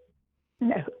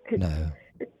 No. No.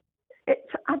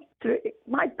 It's absolutely,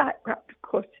 my background, of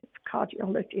course, is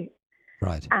cardiology.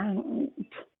 Right. And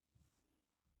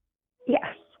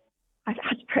yes, I've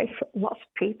had to pray for lots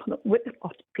of people, with a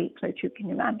lot of people, as you can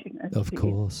imagine. Of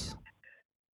course.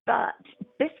 But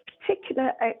this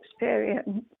particular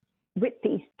experience with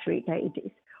these 3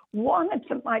 ladies, one of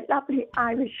them, my lovely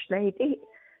Irish lady,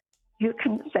 you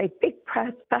can say big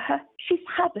prayers for her. She's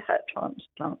had her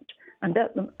transplant, and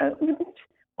at the moment,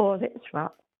 all is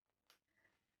well.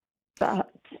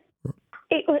 But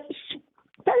it was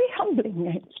very humbling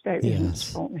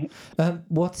experience for me.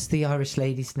 What's the Irish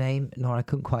lady's name? No, I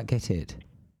couldn't quite get it.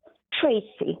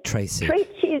 Tracy. Tracy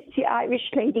is the Irish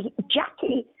lady.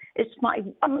 Jackie is my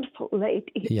wonderful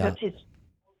lady that is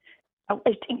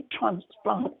awaiting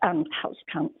transplant and has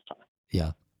cancer.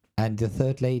 Yeah. And the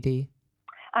third lady?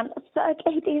 And the third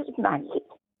lady is Maggie.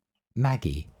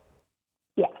 Maggie?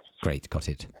 Yes. Great, got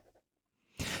it.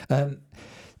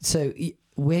 So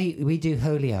we do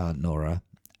Holy Hour, Nora,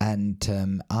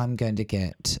 and I'm going to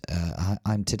get,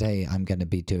 I'm going to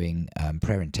be doing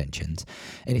prayer intentions.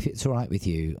 And if it's all right with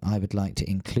you, I would like to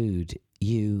include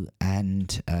you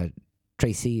and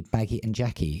Tracy, Maggie and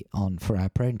Jackie on for our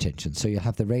prayer intentions. So you'll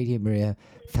have the Radio Maria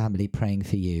family praying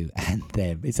for you and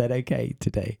them. Is that okay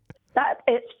today? That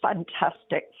is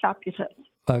fantastic, fabulous.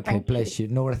 Okay, bless you.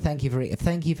 Nora, thank you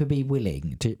for being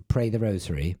willing to pray the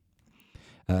rosary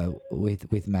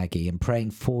with Maggie and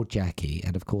praying for Jackie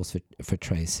and of course for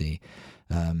Tracy.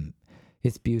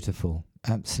 It's beautiful,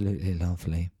 absolutely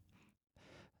lovely.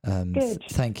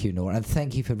 Thank you, Nora, and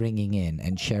thank you for ringing in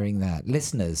and sharing that.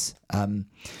 Listeners,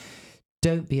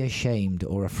 don't be ashamed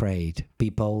or afraid. Be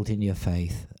bold in your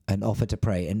faith and offer to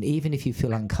pray. And even if you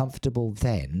feel uncomfortable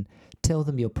then, tell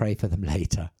them you'll pray for them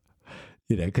later.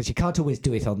 You know, because you can't always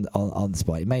do it on the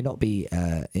spot. It may not be,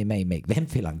 it may make them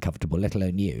feel uncomfortable, let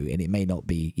alone you, and it may not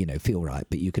be, feel right.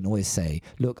 But you can always say,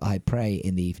 look, I pray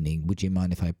in the evening. Would you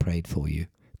mind if I prayed for you?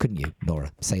 Couldn't you,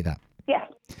 Nora? Say that. Yes,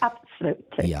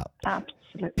 absolutely. Yeah.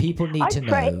 Absolutely. People need to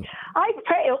know. I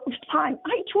pray all the time.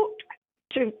 I talk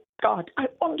to God. I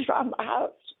wander around the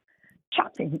house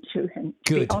chatting to him,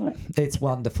 to be honest. It's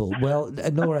wonderful. Well,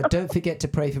 Nora, don't forget to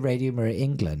pray for Radio Maria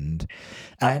England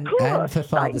and for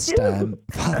Father Sam,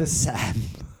 Father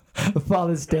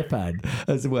Stefan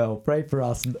as well. Pray for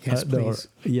us, yes, Nora.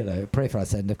 please. Pray for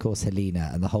us, and of course Helena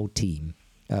and the whole team.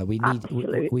 We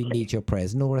need your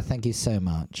prayers. Nora, thank you so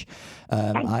much.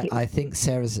 I think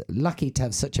Sarah's lucky to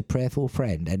have such a prayerful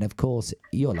friend, and of course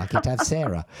you're lucky to have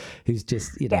Sarah, who's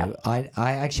just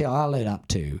I'll own up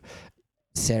to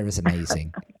Sarah's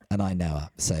amazing. And I know her.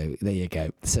 So there you go.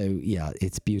 So, yeah,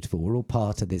 it's beautiful. We're all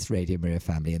part of this Radio Maria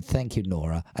family. And thank you,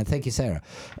 Nora. And thank you, Sarah,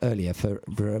 earlier for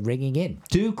ringing in.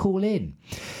 Do call in.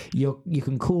 You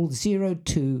can call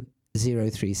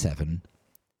 02037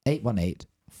 818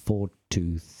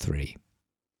 423.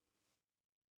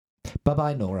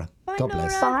 Bye-bye, Nora. Bye, God Nora.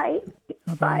 bless. Bye.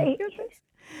 Bye.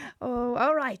 Oh,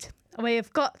 all right.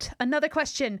 We've got another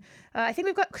question. I think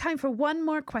we've got time for one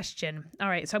more question. All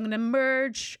right, so I'm going to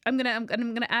merge. I'm going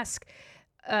to ask.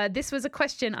 This was a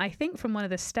question, I think, from one of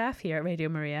the staff here at Radio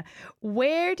Maria.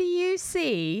 Where do you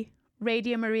see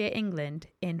Radio Maria England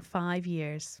in 5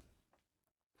 years?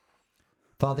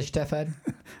 Father Stefan?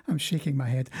 I'm shaking my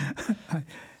head.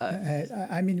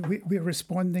 I mean, we're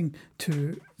responding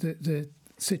to the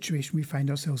situation we find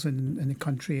ourselves in the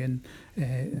country, and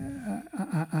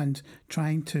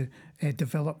trying to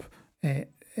develop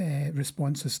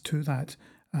responses to that.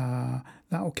 That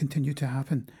will continue to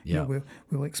happen. Yeah.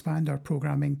 We'll expand our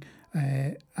programming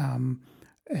and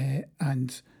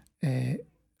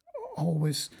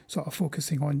always sort of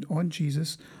focusing on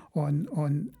Jesus,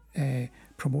 on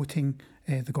promoting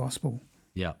the gospel.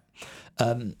 Yeah.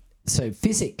 So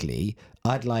physically,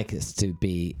 I'd like us to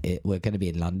be. We're going to be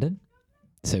in London.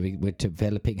 So we're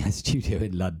developing a studio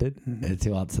in London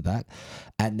to answer that.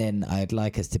 And then I'd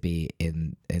like us to be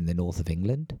in the north of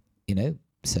England,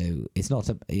 So it's not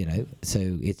so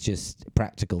it's just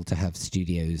practical to have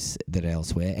studios that are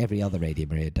elsewhere. Every other Radio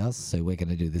Maria does. So we're going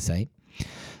to do the same.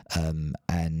 And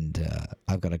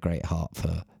I've got a great heart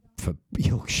for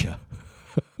Yorkshire.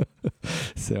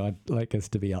 So I'd like us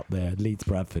to be up there, Leeds,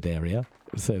 Bradford area.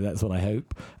 So that's what I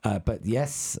hope. But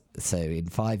yes, so in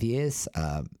 5 years,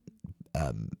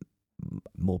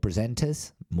 more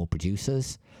presenters, more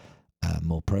producers,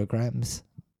 more programs,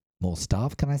 more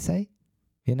staff, can I say?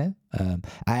 And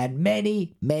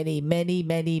many, many, many,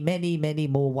 many, many, many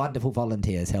more wonderful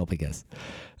volunteers helping us,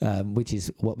 which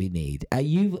is what we need.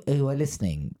 You who are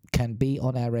listening can be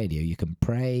on our radio. You can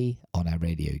pray on our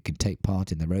radio. You can take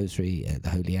part in the Rosary, the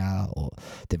Holy Hour, or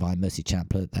Divine Mercy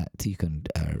Chaplet. That you can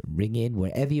ring in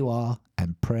wherever you are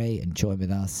and pray and join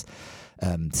with us.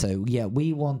 So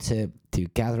we want to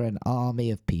gather an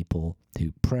army of people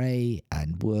who pray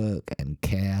and work and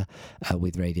care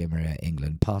with Radio Maria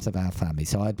England, part of our family.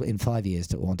 So in 5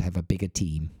 years, I want to have a bigger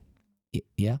team.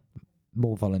 Yeah?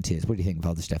 More volunteers. What do you think,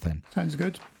 Father Stefan? Sounds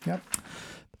good. Yep.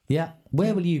 Yeah.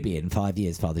 Where will you be in 5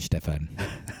 years, Father Stefan?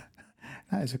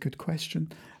 That is a good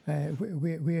question.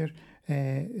 We're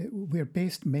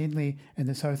based mainly in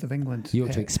the south of England. You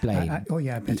ought to explain.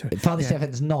 Better. Father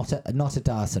Stefan's not a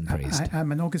diocesan priest.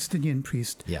 I'm an Augustinian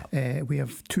priest. Yeah. We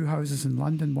have 2 houses in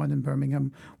London, one in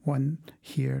Birmingham, one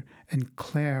here in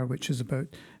Clare, which is about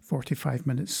 45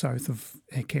 minutes south of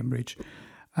Cambridge.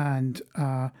 And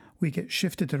we get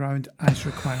shifted around as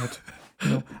required.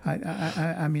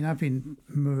 I mean, I've been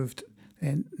moved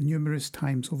numerous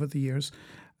times over the years,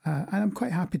 and I'm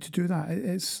quite happy to do that.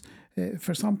 It's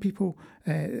for some people,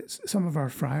 some of our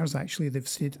friars actually, they've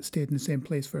stayed in the same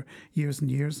place for years and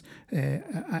years,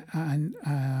 and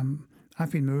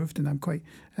I've been moved, and I'm quite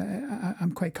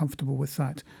comfortable with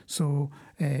that. So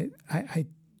I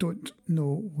don't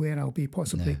know where I'll be,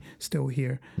 possibly still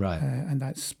here, right? And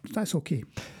that's okay.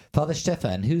 Father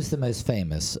Stefan, who's the most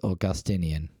famous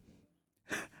Augustinian?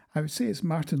 I would say it's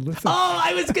Martin Luther. Oh,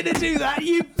 I was going to do that.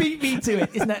 You beat me to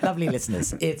it. Isn't that lovely,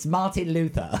 listeners? It's Martin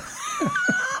Luther.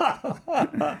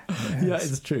 Yes. Yeah,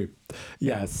 it's true.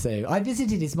 Yeah, so I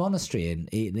visited his monastery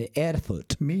in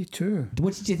Erfurt. Me too.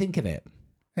 What did you think of it?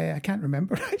 I can't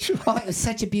remember, actually. Oh, it was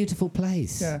such a beautiful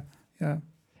place. Yeah.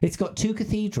 It's got 2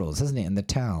 cathedrals, hasn't it, in the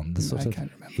town? The sort I of,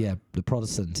 can't remember. Yeah, the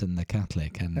Protestant and the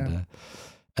Catholic. And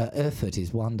Erfurt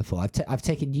is wonderful. I've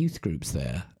taken youth groups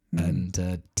there.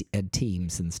 And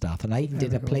teams and stuff. And I even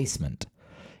did a placement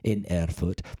in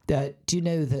Erfurt. Do you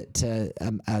know that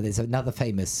there's another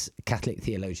famous Catholic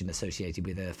theologian associated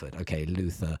with Erfurt? Okay,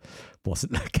 Luther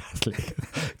wasn't a Catholic.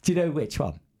 Do you know which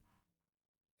one?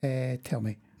 Tell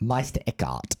me. Meister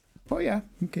Eckhart. Oh, yeah.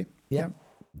 Okay. Yeah.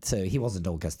 So he wasn't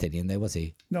Augustinian, though, was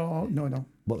he? No.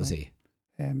 What was he?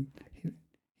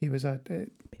 He was a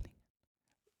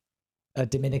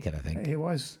Dominican, I think. He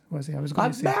was he? I'm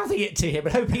mouthing it to him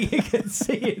and hoping he can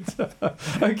see it.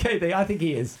 Okay, I think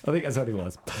he is. I think that's what he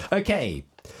was. Okay.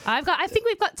 I think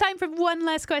we've got time for one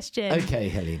last question. Okay,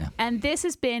 Helena. And this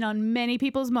has been on many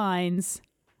people's minds.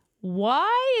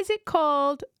 Why is it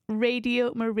called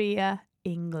Radio Maria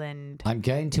England? I'm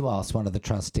going to ask one of the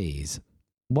trustees.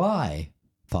 Why,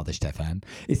 Father Stefan,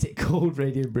 is it called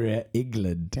Radio Maria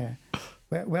England? Yeah.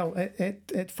 Well,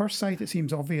 at first sight it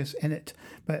seems obvious in it,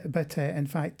 but in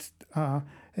fact,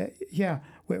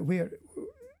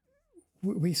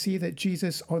 we see that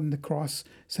Jesus on the cross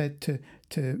said to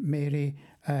Mary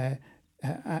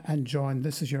and John,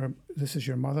 "This is your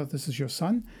mother, this is your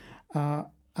son,"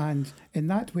 and in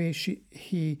that way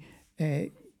he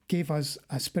gave us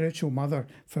a spiritual mother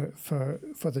for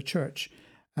the church.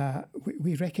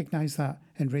 We recognise that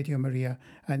in Radio Maria,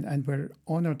 and we're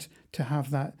honoured to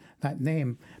have that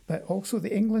name. But also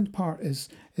the England part is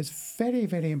very,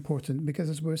 very important, because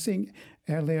as we were saying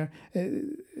earlier,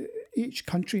 each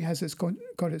country has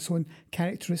got its own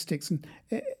characteristics, and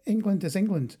England is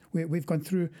England. We've gone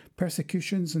through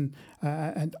persecutions and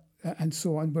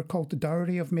so on. We're called the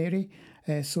Dowry of Mary,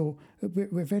 so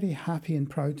we're very happy and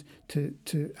proud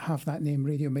to have that name,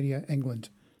 Radio Maria England.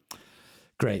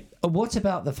 Great. What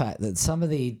about the fact that some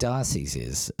of the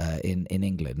dioceses in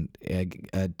England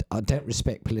don't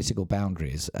respect political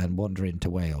boundaries and wander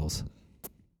into Wales?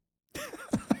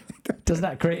 Doesn't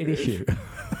that create an issue?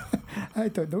 I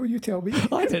don't know. You tell me.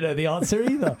 I don't know the answer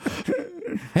either.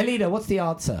 Helena, what's the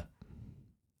answer?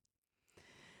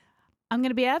 I'm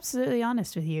going to be absolutely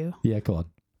honest with you. Yeah, go on.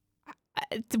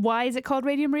 Why is it called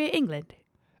Radio Maria England?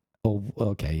 Oh,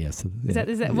 okay, yes. Is that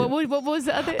yeah. what was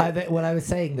the other? I was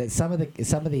saying that some of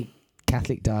the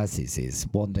Catholic dioceses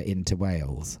wander into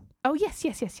Wales. Oh yes.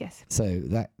 So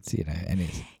that's and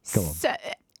go on. So,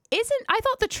 I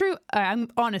thought the true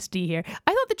honesty here.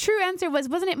 I thought the true answer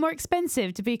wasn't it more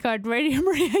expensive to be called Radio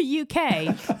Maria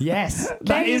UK? Yes,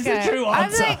 that is the true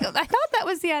answer. I thought that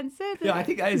was the answer. Yeah, I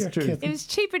think that is true. It was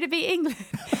cheaper to be England.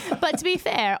 But to be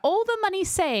fair, all the money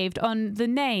saved on the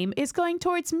name is going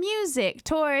towards music,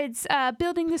 towards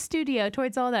building the studio,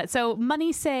 towards all that. So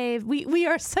money saved. We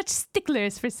are such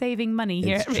sticklers for saving money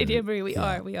here at Radio Maria. We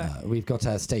are. We've got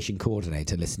our station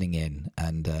coordinator listening in,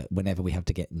 and whenever we have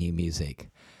to get new music.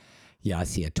 Yeah, I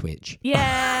see a twitch.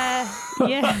 Yeah.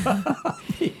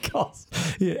 It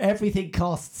costs. Yeah, everything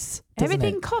costs.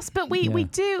 Everything costs, but we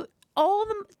do all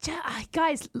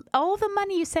the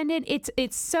money you send in.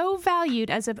 It's so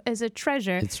valued as a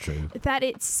treasure. It's true that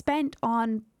it's spent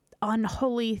on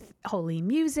holy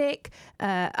music,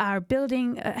 our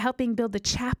building, helping build the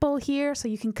chapel here, so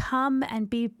you can come and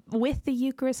be with the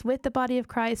Eucharist, with the body of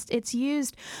Christ. It's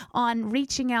used on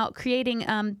reaching out, creating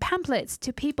pamphlets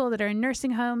to people that are in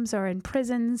nursing homes or in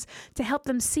prisons to help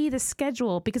them see the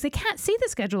schedule, because they can't see the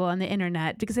schedule on the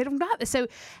internet because they don't have it. So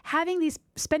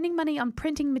spending money on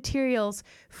printing materials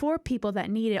for people that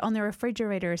need it on their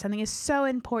refrigerator or something is so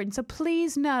important. So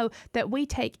please know that we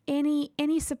take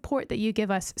any support that you give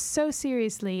us so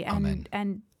seriously, Amen.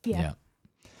 and yeah.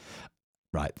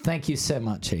 Right. Thank you so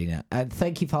much, Helena. And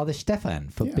thank you, Father Stefan,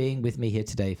 for being with me here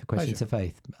today for Questions of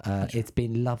Faith. It's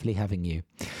been lovely having you.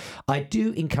 I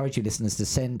do encourage you listeners to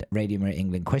send Radio Maria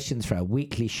England questions for our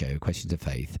weekly show, Questions of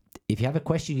Faith. If you have a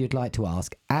question you'd like to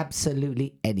ask,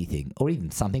 absolutely anything, or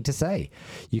even something to say,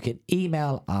 you can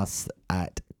email us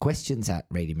at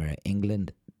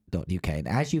questions@radiomariaengland.uk. And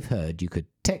as you've heard, you could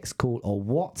text, call, or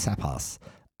WhatsApp us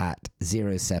at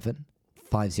 07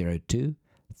 502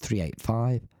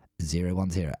 385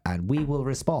 010, and we will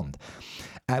respond.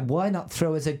 And why not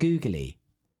throw us a googly,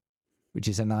 which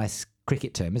is a nice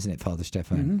cricket term, isn't it, Father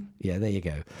Stefan? Mm-hmm. Yeah, there you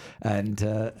go. And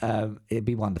it'd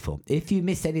be wonderful. If you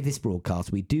missed any of this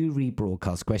broadcast, we do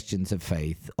rebroadcast Questions of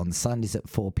Faith on Sundays at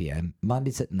 4 p.m,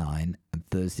 Mondays at 9, and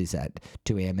Thursdays at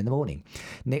 2 a.m. in the morning.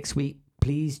 Next week,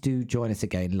 please do join us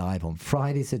again live on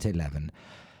Fridays at 11.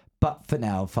 But for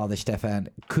now, Father Stefan,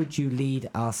 could you lead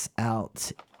us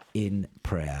out in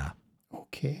prayer?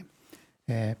 Okay.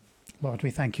 Lord,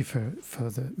 we thank you for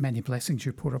the many blessings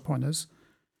you pour upon us.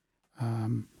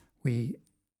 We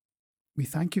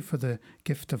thank you for the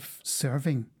gift of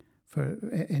serving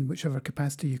in whichever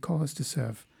capacity you call us to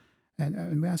serve.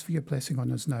 And we ask for your blessing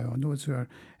on us now, on those who are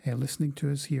listening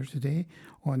to us here today,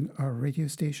 on our radio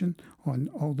station, on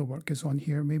all the work is on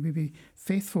here. May we be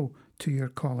faithful to your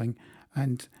calling,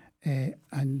 and we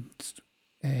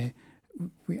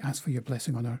ask for your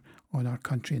blessing on our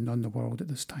country and on the world at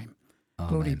this time.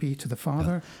 Amen. Glory be to the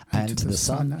Father, and to the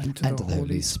Son, and to the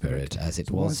Holy Spirit, as it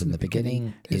was in the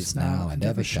beginning, is now, and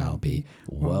ever shall be,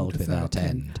 world without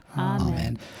end.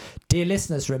 Amen. Dear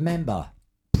listeners, remember,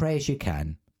 pray as you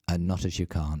can and not as you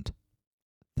can't.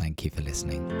 Thank you for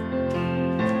listening.